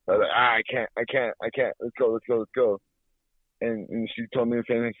was like, I can't. Let's go. And she told me the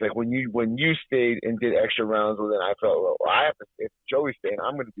same thing. She's like, when you stayed and did extra rounds, well, then I felt, well, I have to. If Joey's staying,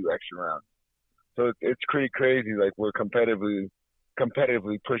 I'm going to do extra rounds. So it's pretty crazy. Like we're competitively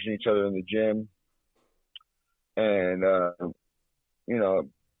pushing each other in the gym, and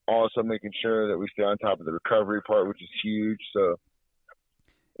also making sure that we stay on top of the recovery part, which is huge. So,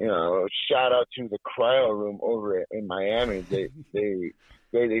 shout out to the cryo room over in Miami.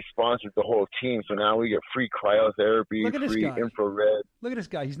 They sponsored the whole team, so now we get free cryotherapy, free infrared. Look at this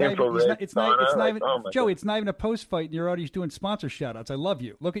guy. He's not even Joey. It's not even a post fight, and you're already doing sponsor shout outs. I love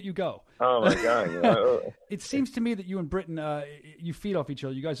you. Look at you go. Oh my god! It seems to me that you and Britton, you feed off each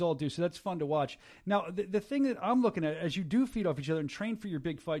other. You guys all do, so that's fun to watch. Now, the thing that I'm looking at, as you do feed off each other and train for your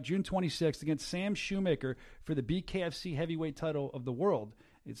big fight, June 26th against Sam Shoemaker for the BKFC heavyweight title of the world.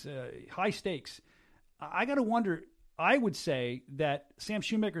 It's high stakes. I got to wonder. I would say that Sam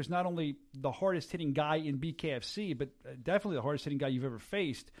Shoemaker is not only the hardest-hitting guy in BKFC, but definitely the hardest-hitting guy you've ever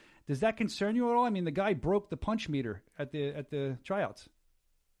faced. Does that concern you at all? I mean, the guy broke the punch meter at the tryouts.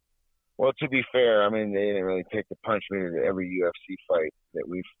 Well, to be fair, I mean, they didn't really take the punch meter to every UFC fight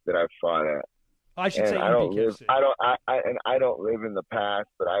that I've fought at. I should say BKFC. I don't live in the past,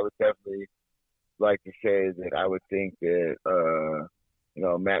 but I would definitely like to say that I would think that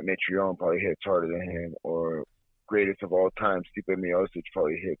Matt Mitrione probably hits harder than him, or greatest of all time, Stipe Miocic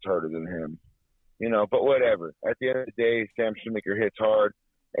probably hits harder than him. But whatever. At the end of the day, Sam Shoemaker hits hard.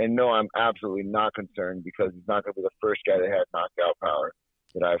 And no, I'm absolutely not concerned, because he's not going to be the first guy that has knockout power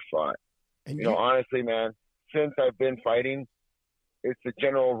that I've fought. And honestly, man, since I've been fighting, it's the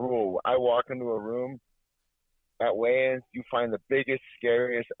general rule. I walk into a room, at weigh-ins, you find the biggest,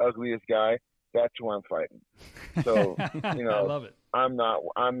 scariest, ugliest guy. That's who I'm fighting. So, you know, I love it. I'm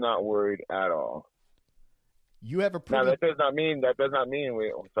not worried at all. You have a pretty. Now that does not mean.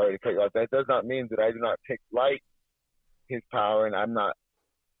 Wait, I'm sorry to cut you off. That does not mean that I do not take light his power, and I'm not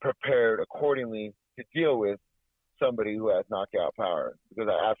prepared accordingly to deal with somebody who has knockout power, because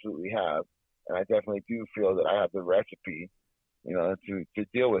I absolutely have, and I definitely do feel that I have the recipe, you know, to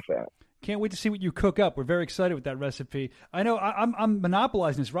deal with that. Can't wait to see what you cook up. We're very excited with that recipe. I know I'm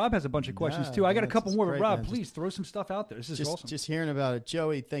monopolizing this. Rob has a bunch of questions, too. I got a couple more, but Rob, man. please throw some stuff out there. This is awesome. Just hearing about it.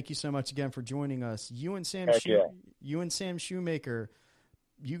 Joey, thank you so much again for joining us. You and Sam Shoemaker,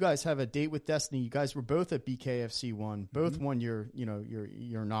 you guys have a date with destiny. You guys were both at BKFC 1. Both won your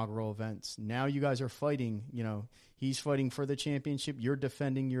inaugural events. Now you guys are fighting. You know, he's fighting for the championship. You're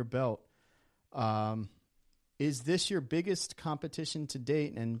defending your belt. Is this your biggest competition to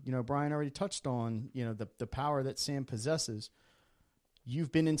date? And, you know, Brian already touched on, you know, the power that Sam possesses.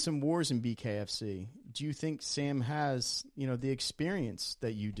 You've been in some wars in BKFC. Do you think Sam has, you know, the experience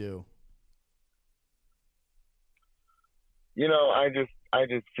that you do? You know, I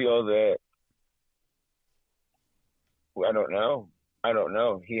just feel that I don't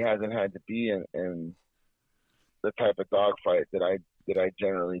know. He hasn't had to be in the type of dogfight that I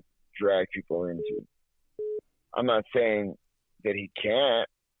generally drag people into. I'm not saying that he can't,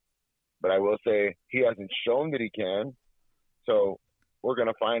 but I will say he hasn't shown that he can. So we're going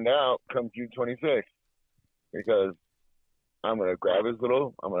to find out come June 26th, because I'm going to I'm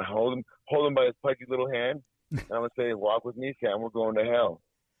going to hold him by his pudgy little hand, and I'm going to say, walk with me, Sam, we're going to hell.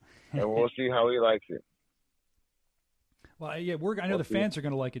 And we'll see how he likes it. Well, yeah, I know the fans are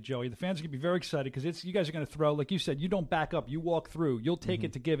going to like it, Joey. The fans are going to be very excited, because you guys are going to throw, like you said, you don't back up. You walk through. You'll take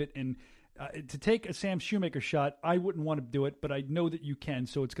it to give it, and to take a Sam Shoemaker shot, I wouldn't want to do it, but I know that you can,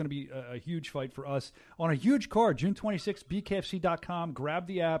 so it's going to be a huge fight for us on a huge card, June 26th, BKFC.com. Grab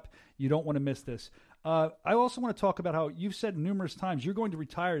the app. You don't want to miss this. I also want to talk about how you've said numerous times you're going to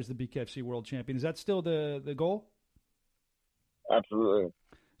retire as the BKFC World Champion. Is that still the goal? Absolutely.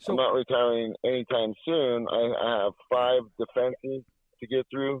 So, I'm not retiring anytime soon. I have 5 defenses to get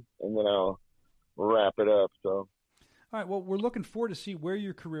through, and then I'll wrap it up. So. All right, well, we're looking forward to see where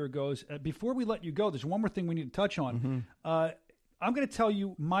your career goes. Before we let you go, there's one more thing we need to touch on. I'm going to tell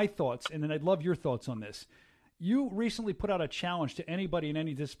you my thoughts, and then I'd love your thoughts on this. You recently put out a challenge to anybody in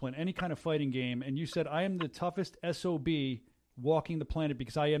any discipline, any kind of fighting game, and you said, I am the toughest SOB walking the planet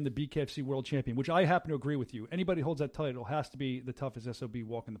because I am the BKFC World Champion, which I happen to agree with you. Anybody who holds that title has to be the toughest SOB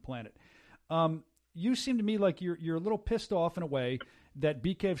walking the planet. You seem to me like you're a little pissed off in a way that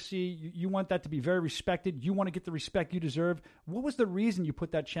BKFC, you want that to be very respected. You want to get the respect you deserve. What was the reason you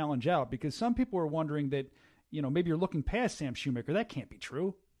put that challenge out? Because some people are wondering that, you know, maybe you're looking past Sam Shoemaker. That can't be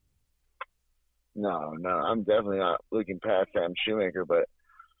true. No, I'm definitely not looking past Sam Shoemaker, but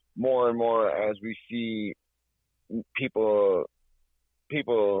more and more as we see people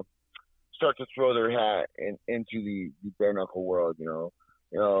start to throw their hat into the bare knuckle world, you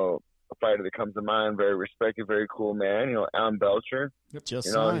know, a fighter that comes to mind, very respected, very cool man, you know, Joey Beltran. Yep. Just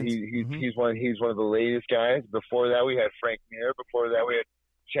you know, signed. he's one of the latest guys. Before that, we had Frank Mir. Before that, we had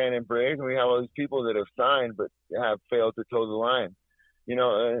Shannon Briggs, and we have all these people that have signed but have failed to toe the line. You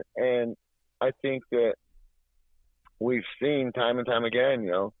know, and I think that we've seen time and time again,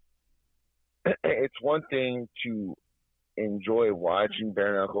 you know, it's one thing to enjoy watching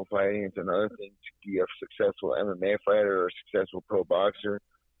bare knuckle fighting. It's another thing to be a successful MMA fighter or a successful pro boxer.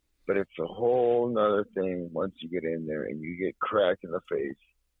 But it's a whole nother thing once you get in there and you get cracked in the face,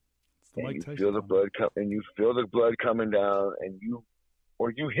 and you feel the blood coming down, and you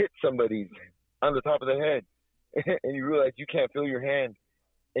hit somebody on the top of the head, and you realize you can't feel your hand,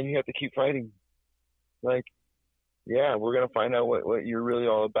 and you have to keep fighting. Like, yeah, we're gonna find out what you're really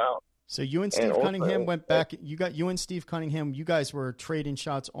all about. So you and Steve Cunningham went back. You and Steve Cunningham. You guys were trading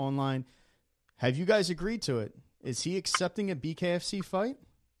shots online. Have you guys agreed to it? Is he accepting a BKFC fight?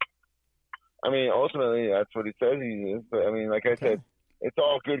 I mean, ultimately, that's what he says he is. But I mean, like I said, it's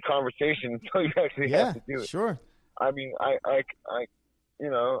all good conversation until you actually have to do it. Sure. I mean, I,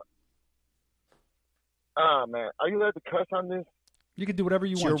 you know, man, are you allowed to cuss on this? You can do whatever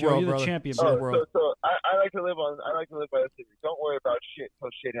you want, Joe. You're the champion. So I like to live by the theory. Don't worry about shit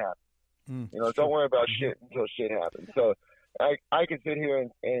until shit happens. You know, don't worry about shit until shit happens. So I can sit here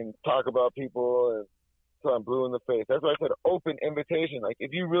and talk about people and until I'm blue in the face. That's why I said open invitation. Like,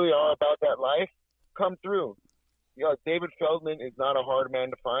 if you really are about that life, come through. You know, David Feldman is not a hard man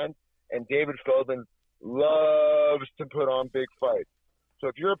to find, and David Feldman loves to put on big fights. So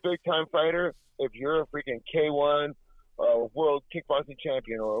if you're a big-time fighter, if you're a freaking K1 world kickboxing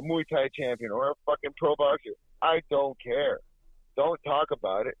champion or a Muay Thai champion or a fucking pro boxer, I don't care. Don't talk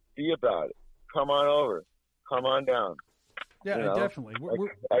about it. Be about it. Come on over. Come on down. Yeah, definitely.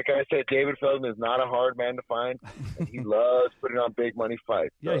 Like I said, David Feldman is not a hard man to find, and he loves putting on big money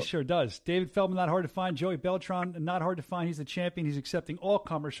fights. Yeah, he sure does. David Feldman, not hard to find. Joey Beltran, not hard to find. He's the champion. He's accepting all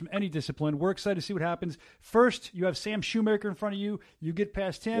comers from any discipline. We're excited to see what happens. First, you have Sam Shoemaker in front of you. You get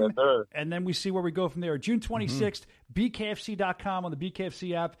past him, yes, and then we see where we go from there. June 26th, BKFC.com on the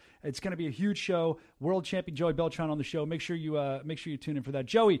BKFC app. It's going to be a huge show. World champion Joey Beltran on the show. Make sure you tune in for that.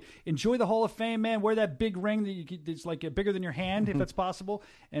 Joey, enjoy the Hall of Fame, man. Wear that big ring that's like bigger than your hand, if that's possible,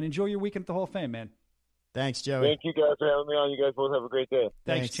 and enjoy your weekend at the Hall of Fame, man. Thanks, Joey. Thank you guys for having me on. You guys both have a great day.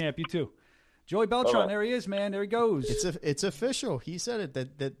 Thanks, champ. You too. Joey Beltran, there he is, man. There he goes. It's official. He said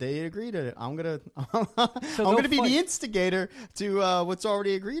it that they agreed to it. I'm gonna be the instigator to what's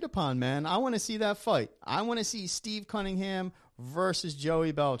already agreed upon, man. I want to see that fight. I want to see Steve Cunningham versus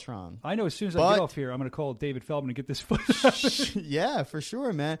Joey Beltran. I know. As soon as I get off here, I'm going to call David Feldman and get this fight. Yeah, for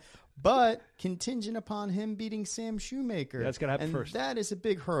sure, man. But contingent upon him beating Sam Shoemaker. Yeah, that's got to happen first. That is a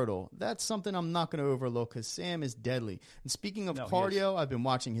big hurdle. That's something I'm not going to overlook because Sam is deadly. And speaking of cardio, I've been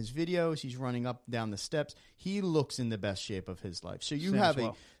watching his videos. He's running up and down the steps. He looks in the best shape of his life. So you have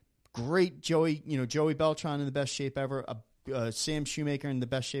a great Joey Beltran in the best shape ever, Sam Shoemaker in the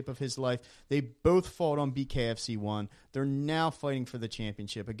best shape of his life. They both fought on BKFC 1. They're now fighting for the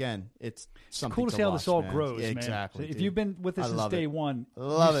championship. Again, it's something cool to see how this all grows, man. Exactly. So if you've been with us since day one,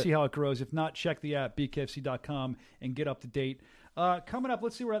 you see how it grows. If not, check the app, BKFC.com, and get up to date. Coming up,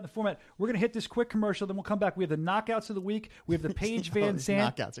 let's see where we're at in the format. We're going to hit this quick commercial, then we'll come back. We have the knockouts of the week. We have the Paige Van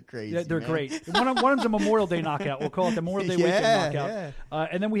Zandt. Knockouts are crazy. Yeah, they're great. One of them's a Memorial Day knockout. We'll call it the Memorial Day weekend knockout. Yeah.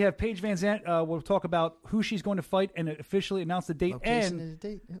 And then we have Paige Van Zandt. We'll talk about who she's going to fight and officially announce the date.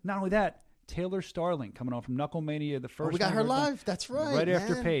 Not only that, Taylor Starling coming on from Knucklemania, the first. We got her live. That's right. Right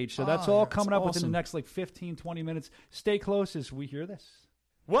after Paige. So that's all coming up within the next 15, 20 minutes. Stay close as we hear this.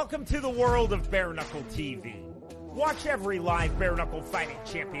 Welcome to the world of Bare Knuckle TV. Watch every live Bare Knuckle Fighting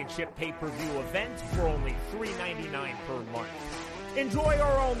Championship pay-per-view event for only $3.99 per month. Enjoy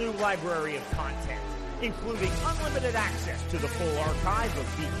our all-new library of content, including unlimited access to the full archive of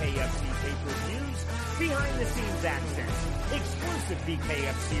BKFC pay-per-views, behind-the-scenes access, exclusive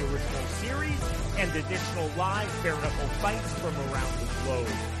BKFC original series, and additional live Bare Knuckle fights from around the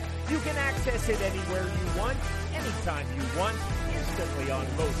globe. You can access it anywhere you want, anytime you want, instantly on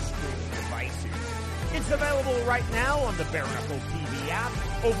most streaming devices. It's available right now on the Bare Knuckle TV app.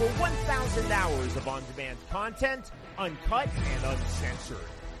 Over 1,000 hours of on-demand content, uncut and uncensored.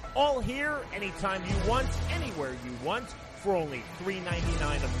 All here, anytime you want, anywhere you want, for only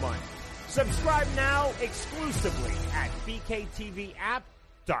 $3.99 a month. Subscribe now exclusively at bkTVapp.com.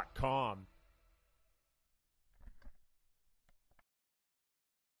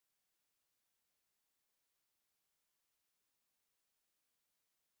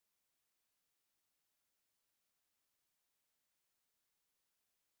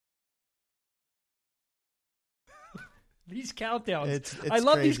 These countdowns. It's I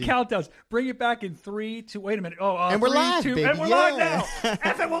love crazy. these countdowns. Bring it back in 3, 2. Wait a minute. And we're 3, live, 2, baby. and we're live now.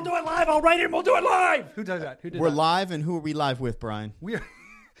 F it, we'll do it live. I'll write it and we'll do it live. Who does that? Who did We're that? live, and who are we live with, Brian?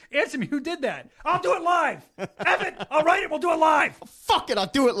 Answer me. Who did that? I'll do it live. F it. I'll write it. We'll do it live. Fuck it. I'll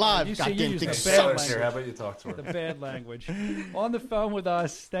do it live. You see, Goddamn you thing use the bad sucks. language. How about you talk to her? The bad language. On the phone with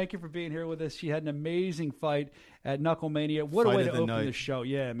us. Thank you for being here with us. She had an amazing fight at Knucklemania. What a way to open the show.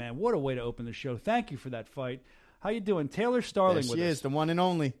 Yeah, man. What a way to open the show. Thank you for that fight. How you doing? Taylor Starling with us. She is, the one and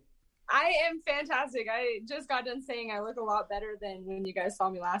only. I am fantastic. I just got done saying I look a lot better than when you guys saw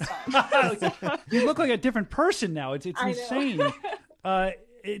me last time. You look like a different person now. It's insane.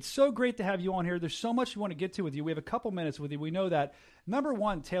 It's so great to have you on here. There's so much we want to get to with you. We have a couple minutes with you. We know that. Number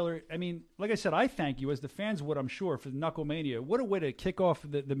one, Taylor, I mean, like I said, I thank you, as the fans would, I'm sure, for the Knucklemania. What a way to kick off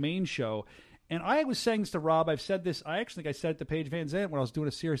the main show. And I was saying this to Rob. I've said this. I actually think I said it to Paige Van Zandt when I was doing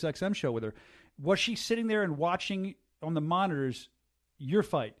a Sirius XM show with her. Was she sitting there and watching on the monitors your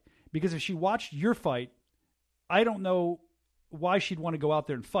fight? Because if she watched your fight, I don't know why she'd want to go out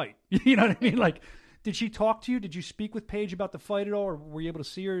there and fight. You know what I mean? Like, did she talk to you? Did you speak with Paige about the fight at all, or were you able to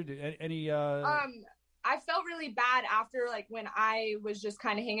see her? I felt really bad after, like, when I was just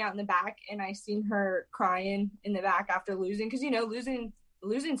kind of hanging out in the back and I seen her crying in the back after losing, because, you know,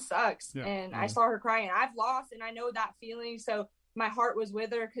 losing sucks. Yeah. And I saw her crying. I've lost, and I know that feeling. So my heart was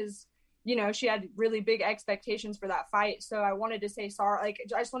with her because, you know, she had really big expectations for that fight. So I wanted to say sorry. Like,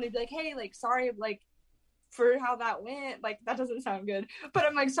 I just wanted to be like, hey, like, sorry, like, for how that went. Like, that doesn't sound good, but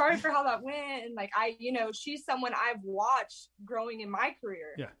I'm like, sorry for how that went. And like, you know, she's someone I've watched growing in my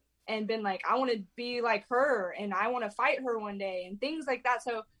career. And been like, I want to be like her and I want to fight her one day and things like that.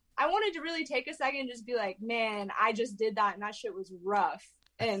 So I wanted to really take a second and just be like, man, I just did that and that shit was rough,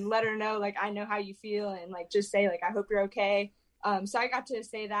 and let her know, like, I know how you feel, and like just say, like, I hope you're okay. So I got to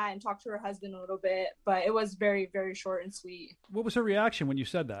say that and talk to her husband a little bit, but it was very, very short and sweet. What was her reaction when you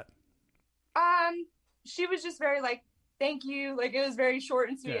said that? She was just very like, thank you. Like, it was very short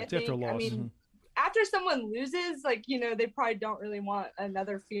and sweet. Yeah, it's after a loss. I mean, after someone loses, like, you know, they probably don't really want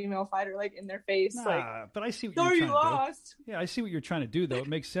another female fighter like in their face. But I see what you're trying to lost. do. Yeah, I see what you're trying to do, though. It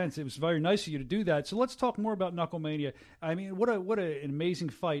makes sense. It was very nice of you to do that. So let's talk more about Knucklemania. I mean, what an amazing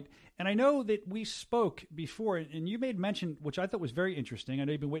fight. And I know that we spoke before, and you made mention, which I thought was very interesting. I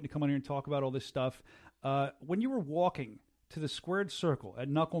know you've been waiting to come on here and talk about all this stuff. When you were walking to the squared circle at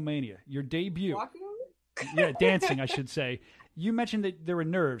Knucklemania, your debut. Walking? Yeah, dancing, I should say. You mentioned that there were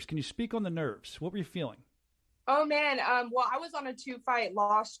nerves. Can you speak on the nerves? What were you feeling? Oh, man. Well, I was on a 2-fight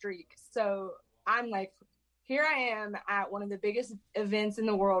loss streak. So I'm like, here I am at one of the biggest events in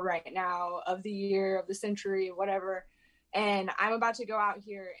the world right now, of the year, of the century, whatever. And I'm about to go out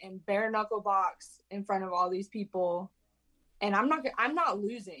here and bare knuckle box in front of all these people. And I'm not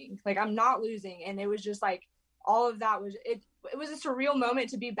losing. Like, I'm not losing. And it was just like, all of that was, it was a surreal moment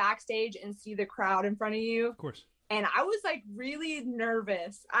to be backstage and see the crowd in front of you. Of course. And I was like really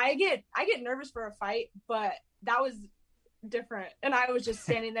nervous. I get nervous for a fight, but that was different. And I was just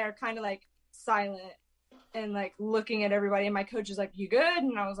standing there kind of like silent and like looking at everybody. And my coach is like, you good?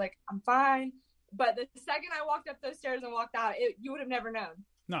 And I was like, I'm fine. But the second I walked up those stairs and walked out, you would have never known.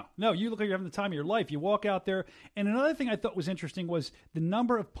 No, you look like you're having the time of your life. You walk out there. And another thing I thought was interesting was the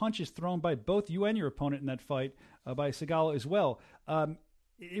number of punches thrown by both you and your opponent in that fight, by Segala as well.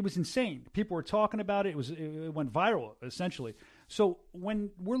 It was insane. People were talking about it. It went viral, essentially. So when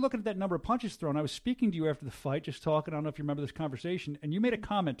we're looking at that number of punches thrown, I was speaking to you after the fight, just talking. I don't know if you remember this conversation, and you made a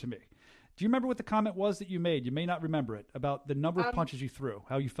comment to me. Do you remember what the comment was that you made? You may not remember it, about the number of punches you threw,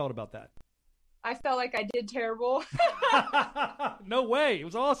 how you felt about that. I felt like I did terrible. No way. It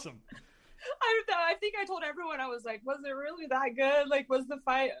was awesome. I think I told everyone, I was like, was it really that good? Like, was the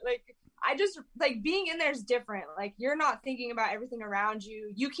fight, like, I just, like, being in there is different. Like, you're not thinking about everything around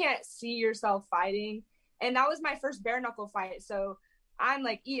you. You can't see yourself fighting. And that was my first bare knuckle fight. So I'm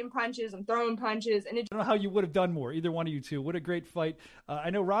like eating punches, I'm throwing punches. And I don't know how you would have done more, either one of you two. What a great fight. I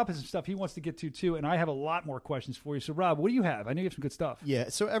know Rob has some stuff he wants to get to, too. And I have a lot more questions for you. So, Rob, what do you have? I know you have some good stuff. Yeah,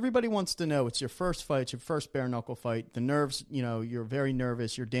 so everybody wants to know, it's your first fight, it's your first bare knuckle fight. The nerves, you know, you're very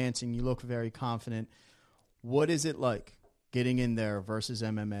nervous, you're dancing, you look very confident. What is it like getting in there versus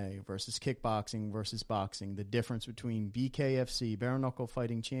MMA, versus kickboxing, versus boxing? The difference between BKFC, Bare Knuckle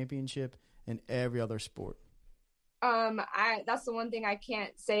Fighting Championship, and every other sport? That's the one thing I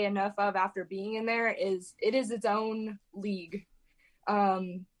can't say enough of after being in there is it is its own league.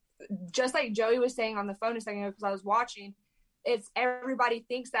 Just like Joey was saying on the phone a second ago, because I was watching, it's everybody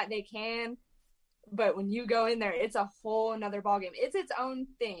thinks that they can, but when you go in there, it's a whole another ballgame. It's its own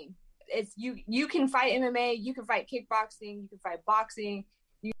thing. It's you can fight MMA, you can fight kickboxing, you can fight boxing,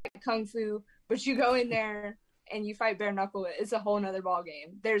 you can fight kung fu, but you go in there and you fight bare knuckle, it's a whole nother ball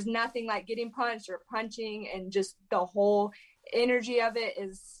game. There's nothing like getting punched or punching, and just the whole energy of it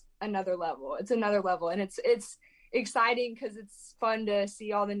is another level. It's another level, and it's exciting because it's fun to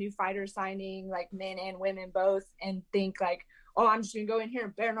see all the new fighters signing, like men and women both, and think like, oh, I'm just gonna go in here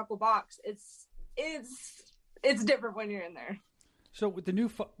and bare knuckle box. It's different when you're in there. So with the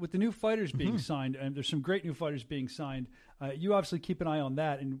new fighters being signed, and there's some great new fighters being signed, you obviously keep an eye on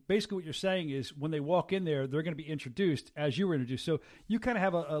that. And basically what you're saying is when they walk in there, they're going to be introduced as you were introduced. So you kind of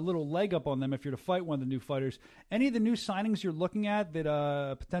have a little leg up on them if you're to fight one of the new fighters. Any of the new signings you're looking at that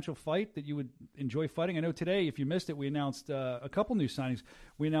a potential fight that you would enjoy fighting? I know today, if you missed it, we announced a couple new signings.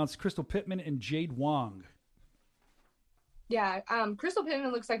 We announced Crystal Pittman and Jade Wong. Yeah, Crystal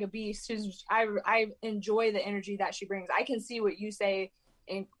Pittman looks like a beast. I enjoy the energy that she brings. I can see what you say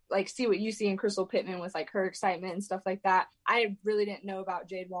and like see what you see in Crystal Pittman with like her excitement and stuff like that. I really didn't know about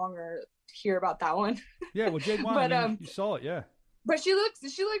Jade Wong or hear about that one. Yeah, well, Jade Wong, but, you saw it, yeah. But she looks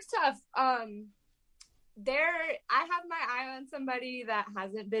tough. I have my eye on somebody that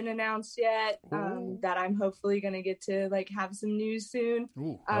hasn't been announced yet, that I'm hopefully going to get to like have some news soon.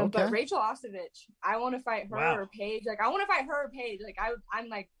 Ooh, okay. But Rachel Ostovich, I want to fight her or Paige. Like I want to fight her or Paige. Like I'm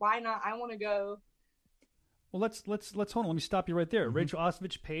like, why not? I want to go. Well, let's hold on. Let me stop you right there. Rachel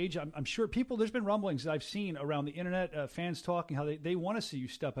Ostovich, Paige. I'm sure there's been rumblings that I've seen around the internet, fans talking how they want to see you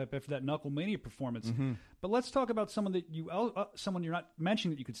step up after that Knucklemania performance. But let's talk about someone that someone you're not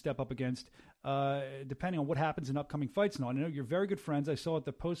mentioning that you could step up against, depending on what happens in upcoming fights. And all. I know you're very good friends. I saw at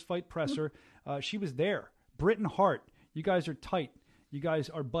the post-fight presser. She was there. Britain Hart. You guys are tight. You guys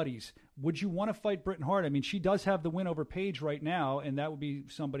are buddies. Would you want to fight Britain Hart? I mean, she does have the win over Paige right now, and that would be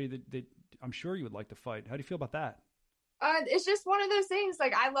somebody that I'm sure you would like to fight. How do you feel about that? It's just one of those things.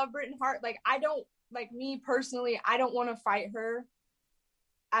 Like, I love Britain Hart. Like, I don't, like, me personally, I don't want to fight her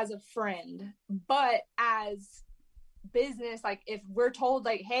as a friend, but as business, like, if we're told,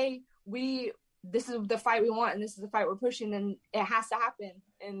 like, hey, this is the fight we want and this is the fight we're pushing, then it has to happen,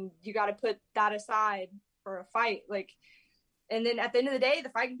 and you got to put that aside for a fight. Like, and then at the end of the day, the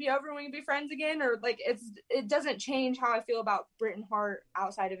fight can be over and we can be friends again, or like, it doesn't change how I feel about Britain Hart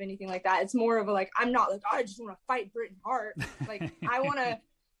outside of anything like that. It's more of a, like, I'm not like, oh, I just want to fight Britain Hart. Like, I want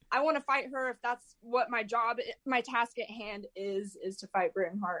to fight her if that's what my task at hand is to fight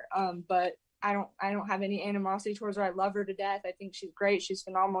Britain Hart. But I don't have any animosity towards her. I love her to death. I think she's great. She's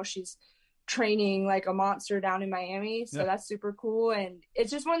phenomenal. She's training like a monster down in Miami. So that's super cool. And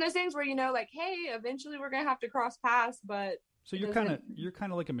it's just one of those things where, you know, like, hey, eventually we're going to have to cross paths, but so you're kind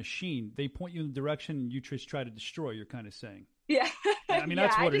of like a machine. They point you in the direction and you just try to destroy, you're kind of saying. Yeah. I mean,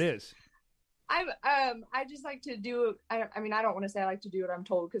 that's what it is. I just like to do, I don't want to say I like to do what I'm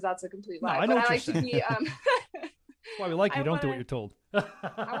told, because that's a complete lie. No, I know but what I you're like saying. to be, That's why we like you. Don't do what you're told. I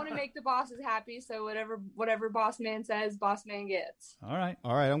want to make the bosses happy, so whatever boss man says, boss man gets. All right.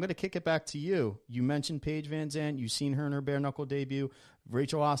 I'm going to kick it back to you. You mentioned Paige Van Zandt. You've seen her in her bare knuckle debut.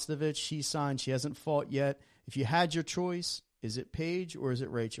 Rachel Ostovich, she signed. She hasn't fought yet. If you had your choice, is it Paige or is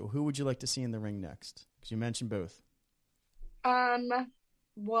it Rachel? Who would you like to see in the ring next? Because you mentioned both.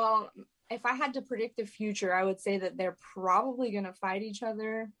 Well, if I had to predict the future, I would say that they're probably going to fight each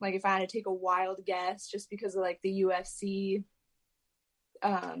other. Like, if I had to take a wild guess, just because of, like, the UFC,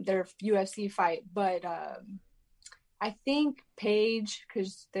 their UFC fight. But I think Paige,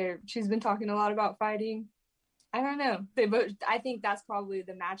 because she's been talking a lot about fighting. I don't know. I think that's probably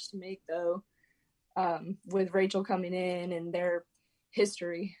the match to make, though, with Rachel coming in and their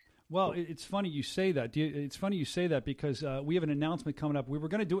history. Well, it's funny you say that. It's funny you say that because we have an announcement coming up. We were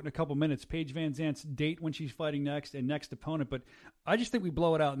going to do it in a couple minutes. Paige Van Zandt's date when she's fighting next and next opponent. But I just think we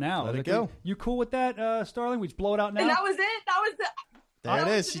blow it out now. Let it go. You cool with that, Starling? We just blow it out now? And that was it. That was There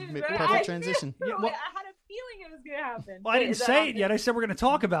it is. She made perfect transition. I had a feeling it was going to happen. Well, I didn't say it yet. I said we're going to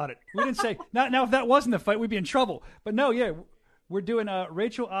talk about it. We didn't say. Now, if that wasn't the fight, we'd be in trouble. But no, yeah. We're doing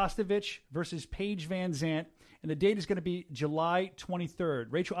Rachel Ostovich versus Paige Van Zandt. And the date is going to be July 23rd.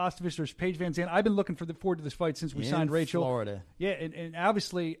 Rachel Ostovich versus Paige Van Zandt. I've been looking forward to this fight since we signed Rachel. Florida. Yeah, and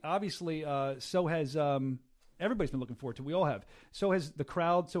obviously, so has everybody's been looking forward to it. We all have. So has the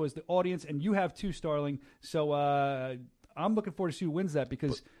crowd. So has the audience, and you have too, Starling. So I'm looking forward to see who wins that,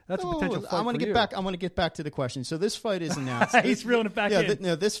 because that's a potential fight. I want to get back. I want to get back to the question. So this fight is announced. He's reeling it back in.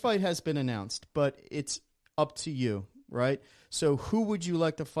 No, this fight has been announced, but it's up to you, right? So who would you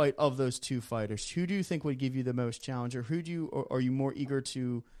like to fight of those two fighters? Who do you think would give you the most challenge, or or are you more eager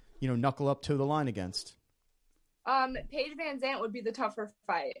to, knuckle up to the line against? Paige Van Zandt would be the tougher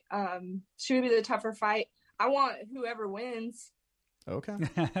fight. She would be the tougher fight. I want whoever wins. Okay.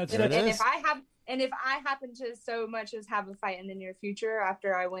 If I happen to so much as have a fight in the near future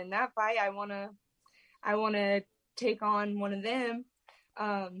after I win that fight, I wanna take on one of them.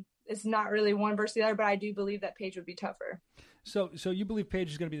 It's not really one versus the other, but I do believe that Paige would be tougher. So you believe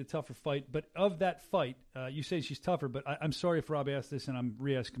Paige is going to be the tougher fight, but of that fight, you say she's tougher, but I'm sorry if Rob asked this and I'm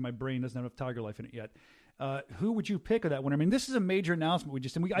re-asking, my brain doesn't have enough Tiger Life in it yet. Who would you pick of that winner? I mean, this is a major announcement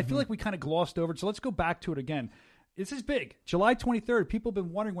I feel like we kind of glossed over it, so let's go back to it again. This is big. July 23rd. People have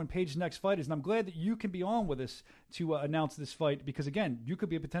been wondering when Paige's next fight is, and I'm glad that you can be on with us to announce this fight, because, again, you could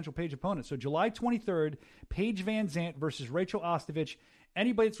be a potential Paige opponent. So July 23rd, Paige Van Zandt versus Rachel Ostovich.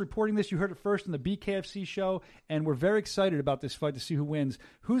 Anybody that's reporting this, you heard it first on the BKFC show, and we're very excited about this fight to see who wins.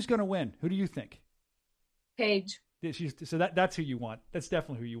 Who's going to win? Who do you think? Paige. So that's who you want. That's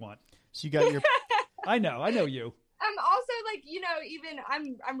definitely who you want. So you got your... I know you. Also, like, even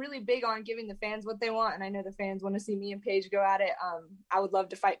I'm really big on giving the fans what they want, and I know the fans want to see me and Paige go at it. I would love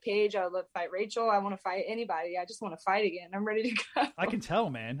to fight Paige. I would love to fight Rachel. I want to fight anybody. I just want to fight again. I'm ready to go. I can tell,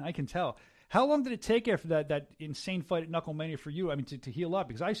 man. I can tell. How long did it take after that insane fight at Knucklemania for you? I mean, to heal up?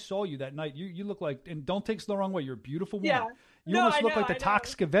 Because I saw you that night. You look like, and don't take this the wrong way, you're a beautiful woman. Yeah. You almost look like the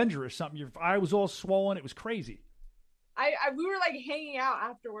Toxic Avenger or something. Your eye was all swollen. It was crazy. We were like hanging out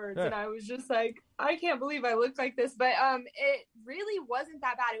afterwards, and I was just like, I can't believe I looked like this. But it really wasn't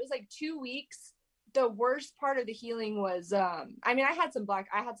that bad. It was like 2 weeks. The worst part of the healing was, I had some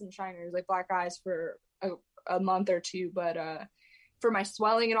shiners, like black eyes for a month or two, but for my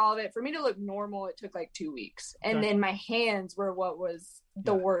swelling and all of it, for me to look normal, it took like 2 weeks. And then my hands were what was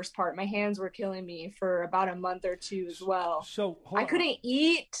the worst part. My hands were killing me for about a month or two as well. So I couldn't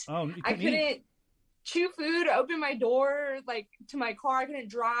eat. Oh, I couldn't chew food, open my door like to my car. I couldn't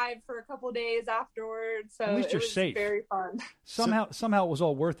drive for a couple of days afterwards. So at least you're safe. Very fun. Somehow it was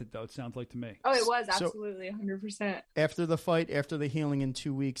all worth it, though. It sounds like to me. Oh, it was absolutely 100%. After the fight, after the healing in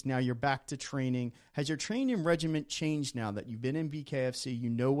 2 weeks, now you're back to training. Has your training regimen changed now that you've been in BKFC? You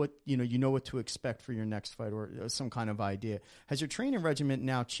know what to expect for your next fight, or some kind of idea. Has your training regimen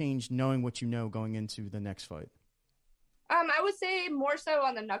now changed, knowing what you know going into the next fight? I would say more so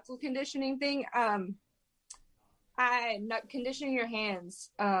on the knuckle conditioning thing. Conditioning your hands.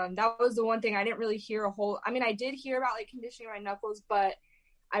 That was the one thing I didn't really hear a whole. I mean, I did hear about like conditioning my knuckles, but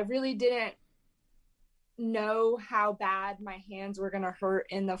I really didn't know how bad my hands were gonna hurt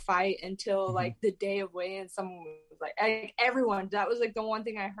in the fight until like the day of weigh-in. Someone was like, everyone. That was like the one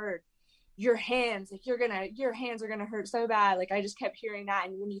thing I heard. Your hands, like your hands are gonna hurt so bad. Like I just kept hearing that,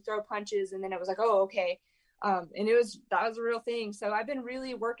 and when you throw punches, and then it was like, oh, okay. And that was a real thing. So I've been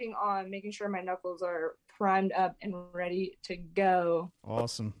really working on making sure my knuckles are primed up and ready to go.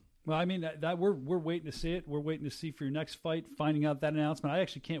 Awesome. Well, I mean, that we're waiting to see it. We're waiting to see for your next fight, finding out that announcement. I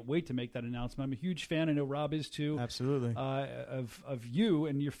actually can't wait to make that announcement. I'm a huge fan. I know Rob is too. Absolutely. Of you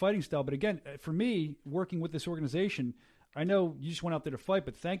and your fighting style. But again, for me, working with this organization, I know you just went out there to fight,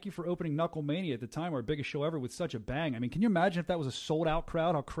 but thank you for opening Knucklemania at the time, our biggest show ever, with such a bang. I mean, can you imagine if that was a sold-out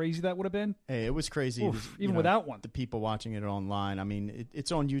crowd, how crazy that would have been? Hey, it was crazy. Oof, even without one. The people watching it online. I mean,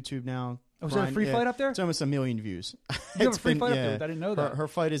 it's on YouTube now. Oh, is there a free fight up there? It's almost 1 million views. You have a free fight up there? I didn't know that. Her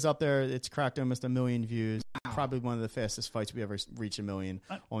fight is up there. It's cracked almost 1 million views. Wow. Probably one of the fastest fights we ever reached 1 million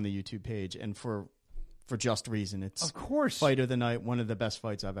on the YouTube page. And for just reason, it's of course fight of the night, one of the best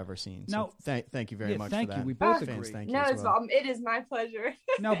fights I've ever seen. So now, thank you very much for that. Thank you. We both agree. Thank you. No, it is my pleasure.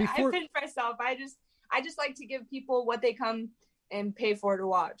 Now, before I pinch myself, I just like to give people what they come and pay for to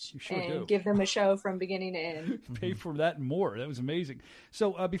watch, give them a show from beginning to end. Pay for that and more. That was amazing.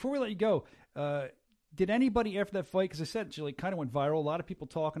 So before we let you go, did anybody after that fight, because I said it kind of went viral, a lot of people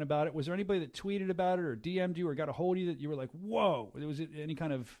talking about it, was there anybody that tweeted about it or DM'd you or got a hold of you that you were like, whoa, was it any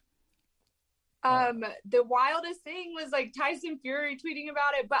kind of... The wildest thing was like Tyson Fury tweeting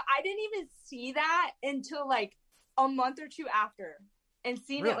about it, but I didn't even see that until like a month or two after, and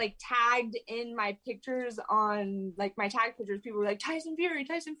seeing it like tagged in my pictures on like my tag pictures. People were like, Tyson Fury.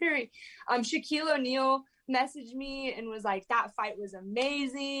 Shaquille O'Neal messaged me and was like, that fight was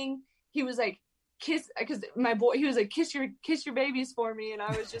amazing. He was like, kiss your babies for me, and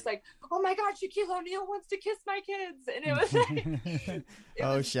I was just like, oh my god, Shaquille O'Neal wants to kiss my kids, and it was like, it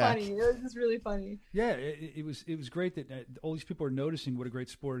was funny. It was just really funny. Yeah, it was great that all these people are noticing what a great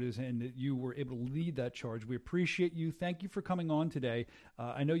sport it is, and that you were able to lead that charge. We appreciate you. Thank you for coming on today.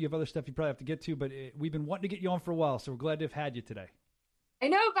 I know you have other stuff you probably have to get to, but we've been wanting to get you on for a while, so we're glad to have had you today. I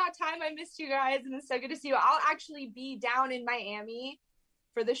know, about time. I missed you guys, and it's so good to see you. I'll actually be down in Miami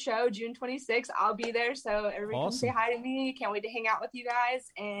for the show, June 26th. I'll be there, so everybody Come say hi to me. Can't wait to hang out with you guys,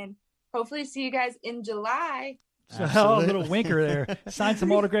 and hopefully see you guys in July. So a little winker there. Sign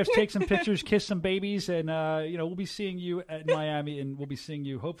some autographs, take some pictures, kiss some babies, and we'll be seeing you at Miami, and we'll be seeing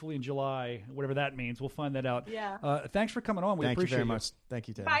you hopefully in July, whatever that means. We'll find that out. Yeah. Thanks for coming on. We appreciate you very much. Thank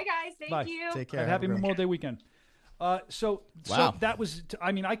you, Ted. Bye, guys. Thank you. Take care. Happy Memorial Day weekend. So that was,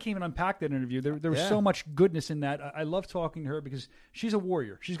 I mean, I came and unpacked that interview. There was so much goodness in that. I love talking to her because she's a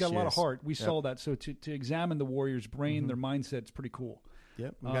warrior. She's got a lot of heart. We saw that. So to examine the warrior's brain, their mindset, it's pretty cool.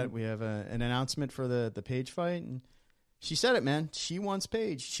 Yep. We have an announcement for the Paige fight, and she said it, man. She wants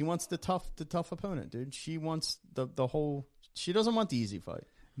Paige. She wants the tough opponent, dude. She wants the whole. She doesn't want the easy fight.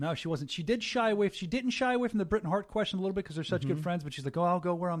 No, she wasn't. She didn't shy away from the Britain Hart question a little bit because they're such good friends. But she's like, "Oh, I'll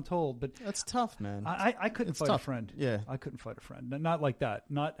go where I'm told." But that's tough, man. I couldn't fight a friend. Yeah, I couldn't fight a friend. Not like that.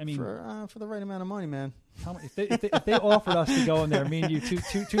 Not. I mean, for the right amount of money, man. If they offered us to go in there, me and you, two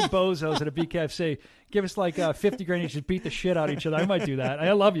bozos at a BKFC, give us like 50 grand each, just beat the shit out of each other. I might do that.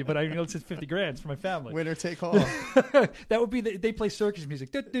 I love you, but I know it's just 50 grand for my family. Winner take all. That would be. They play circus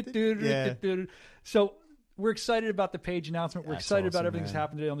music. So. We're excited about the Paige announcement. We're excited about everything that's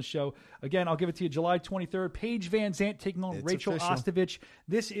happened today on the show. Again, I'll give it to you July 23rd. Paige Van Zandt taking on Rachel Ostovich.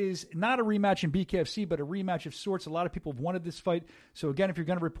 This is not a rematch in BKFC, but a rematch of sorts. A lot of people have wanted this fight. So again, if you're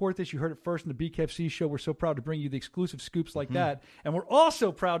going to report this, you heard it first in the BKFC show. We're so proud to bring you the exclusive scoops like that. And we're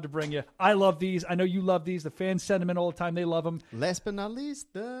also proud to bring you, I love these. I know you love these. The fans send them in all the time. They love them. Last but not least,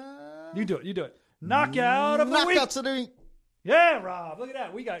 You do it. Knockout of the week. Knockouts of the week. Yeah, Rob. Look at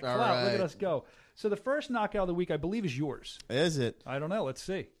that. We got clout. Right. Look at us go. So the first knockout of the week, I believe, is yours. Is it? I don't know. Let's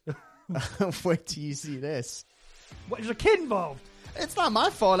see. Wait till you see this. What, there's a kid involved. It's not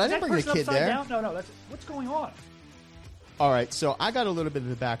my fault. I didn't bring the kid there. Down? No. What's going on? All right. So I got a little bit of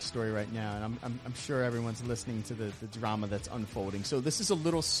the backstory right now, and I'm sure everyone's listening to the drama that's unfolding. So this is a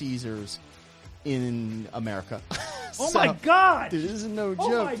Little Caesars in America. Oh my God! Dude, this is no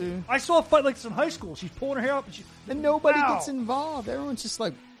joke, dude. I saw a fight like this in high school. She's pulling her hair up, and nobody gets involved. Everyone's just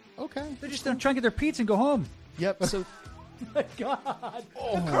like, okay. They're just trying to get their pizza and go home. Yep. So, oh my God!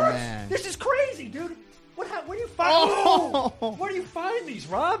 Oh man, this is crazy, dude. Where do you find? Where do you find these,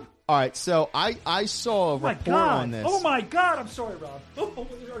 Rob? All right, so I saw a report on this. Oh my God! I'm sorry, Rob.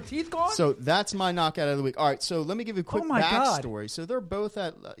 Are our teeth gone? So that's my knockout of the week. All right, so let me give you a quick backstory. So they're both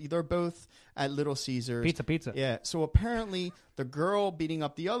at Little Caesars. Pizza. Yeah. So apparently the girl beating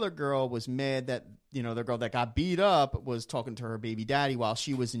up the other girl was mad that the girl that got beat up was talking to her baby daddy while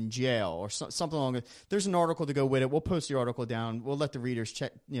she was in jail or something along that. There's an article to go with it. We'll post the article down. We'll let the readers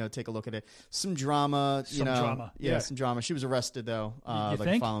check. Take a look at it. Some drama. Drama. Yeah, some drama. She was arrested though.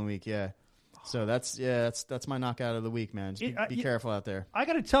 The following week. Yeah. So that's my knockout of the week, man. Just be careful out there. I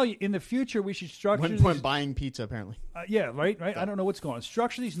got to tell you, in the future, we should structure when buying pizza. Apparently, yeah, right. I don't know what's going on.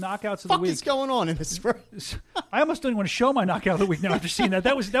 Structure these knockouts of the week. What's going on in this? I almost don't even want to show my knockout of the week now after seeing that.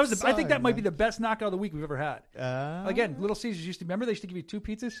 That was. I think that might be the best knockout of the week we've ever had. Again, Little Caesars used to remember they used to give you 2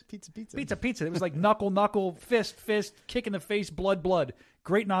 pizzas. Pizza. It was like knuckle, fist, kick in the face, blood.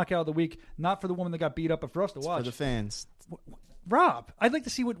 Great knockout of the week. Not for the woman that got beat up, but for us to watch. For the fans. Rob, I'd like to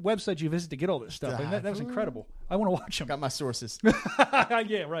see what website you visit to get all this stuff. That was incredible. I want to watch them. Got my sources.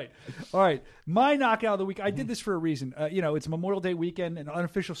 Yeah, right. All right. My knockout of the week, I did this for a reason. It's Memorial Day weekend, an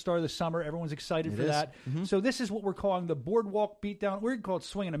unofficial start of the summer. Everyone's excited for that. Mm-hmm. So this is what we're calling the Boardwalk Beatdown. We're going to call it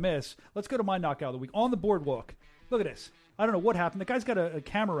Swing and a Miss. Let's go to my knockout of the week. On the boardwalk. Look at this. I don't know what happened. The guy's got a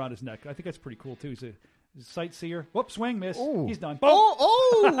camera around his neck. I think that's pretty cool, too. He's a sightseer. Whoops, swing, miss. Ooh. He's done.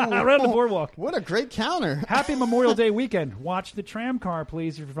 Around the boardwalk. What a great counter. Happy Memorial Day weekend. Watch the tram car,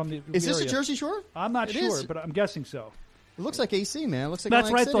 please, if you're from the Is this area. a Jersey Shore? I'm not sure, but I'm guessing so. It looks like AC, man. It looks like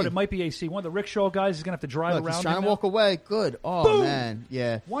that's what I City. thought. It might be AC. One of the rickshaw guys is going to have to drive around. He's trying to walk away. Good. Oh, boom! man.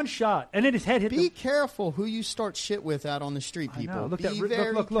 Yeah. One shot. And then his head hit Be careful who you start shit with out on the street, people. I know.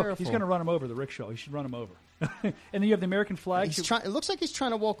 Look, look. He's going to run him over, the rickshaw. He should run him over. And then you have the American flag. It looks like he's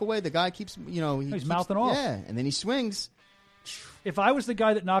trying to walk away. The guy keeps, he's mouthing off. Yeah, and then he swings. If I was the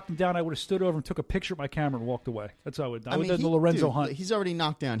guy that knocked him down, I would have stood over and took a picture of my camera and walked away. That's how I would. I would have done the Lorenzo Hunt. He's already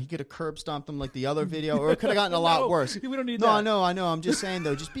knocked down. He could have curb stomped him like the other video, or it could have gotten a lot worse. We don't need that. No, I know. I'm just saying,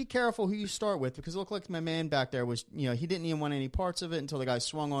 though, just be careful who you start with, because it looked like my man back there was, he didn't even want any parts of it until the guy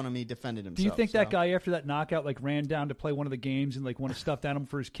swung on him. He defended himself. Do you think that guy, after that knockout, ran down to play one of the games and won a stuffed animal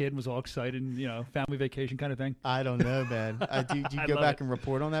for his kid and was all excited and, family vacation kind of thing? I don't know, man. Do you go back and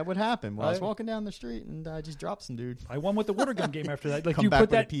report on that? What happened? Well, I was walking down the street and I just dropped some dude. I won with the water gun game after that. Come back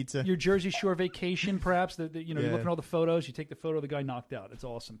with a pizza. Your Jersey Shore vacation, perhaps. You're looking at all the photos. You take the photo of the guy knocked out. It's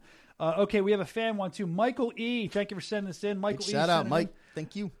awesome. Okay, we have a fan one too. Michael E. Thank you for sending this in. Michael E. Shout out, Mike.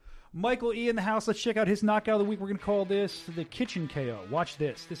 Thank you. Michael E. in the house. Let's check out his knockout of the week. We're going to call this the Kitchen KO. Watch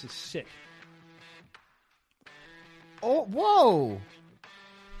this. This is sick. Oh, whoa.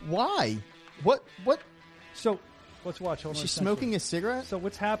 Why? What? So, let's watch. Hold on. She's smoking a cigarette? So,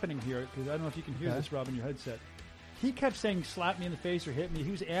 what's happening here? Because I don't know if you can hear this, Rob, in your headset. He kept saying, slap me in the face or hit me.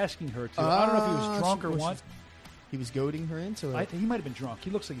 He was asking her to. I don't know if he was drunk or what. He was goading her into it. He might have been drunk. He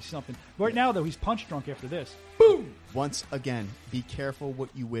looks like he's something. Right now, though, he's punch drunk after this. Boom! Once again, be careful what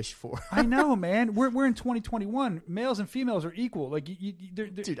you wish for. I know, man. We're in 2021. Males and females are equal.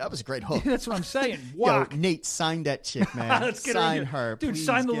 Dude, that was a great hook. That's what I'm saying. Wow. Yo, Nate, sign that chick, man. Let's get sign her. Dude, please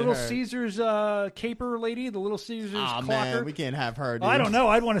sign the Little her. Caesars caper lady, the Little Caesars clocker. Man, we can't have her, dude. I don't know.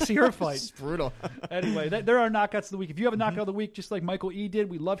 I'd want to see her fight. It's brutal. Anyway, there are knockouts of the week. If you have a knockout of the week, just like Michael E. did,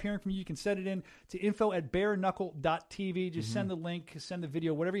 we love hearing from you. You can send it in to info@bareknuckle.tv. Just send the link, send the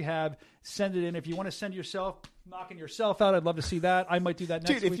video, whatever you have, send it in. If you want to send yourself, knocking yourself out, I'd love to see that. I might do that next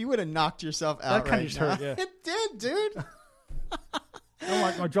week. Dude, if you would have knocked yourself out that kind of just hurt, yeah. It did, dude.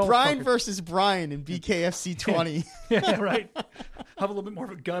 Brian versus Brian in BKFC 20. Yeah, right. Have a little bit more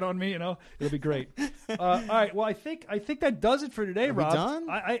of a gut on me, It'll be great. All right. Well, I think that does it for today, Rob. We done?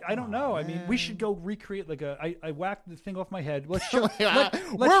 I don't know. Man. I mean, we should go recreate I whacked the thing off my head. Let's show.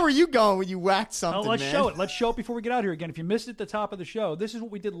 Where were you going when you whacked something? Let's man? show it. Let's show it before we get out here again. If you missed it at the top of the show, this is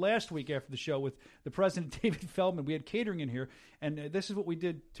what we did last week after the show with the president, David Feldman. We had catering in here, and this is what we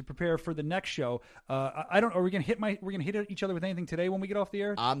did to prepare for the next show. I don't. Are we gonna hit We're gonna hit each other with anything today when we get off the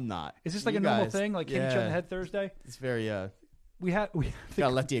air? I'm not. Is this like a normal thing? Like hit each other in the head Thursday? It's very. We gotta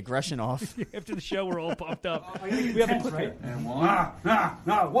let the aggression off. After the show, we're all pumped up. We have a quick right? And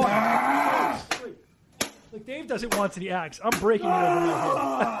Look, Dave doesn't want to the axe. I'm breaking it over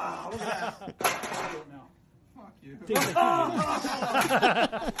my head. Fuck you.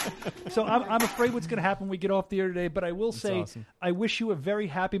 So I'm afraid what's going to happen when we get off the air today, but I will say awesome. I wish you a very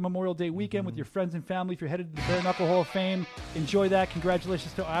happy Memorial Day weekend with your friends and family. If you're headed to the Bare Knuckle Hall of Fame, enjoy that.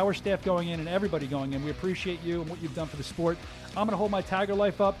 Congratulations to our staff going in and everybody going in. We appreciate you and what you've done for the sport. I'm going to hold my Tiger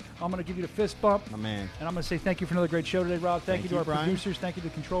Life up. I'm going to give you the fist bump. My man. And I'm going to say thank you for another great show today, Rob. Thank you to our Brian. producers. Thank you to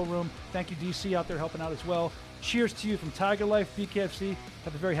the control room. Thank you, DC, out there helping out as well. Cheers to you from Tiger Life, BKFC.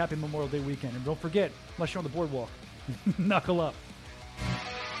 Have a very happy Memorial Day weekend. And don't forget, unless you're on the boardwalk, knuckle up.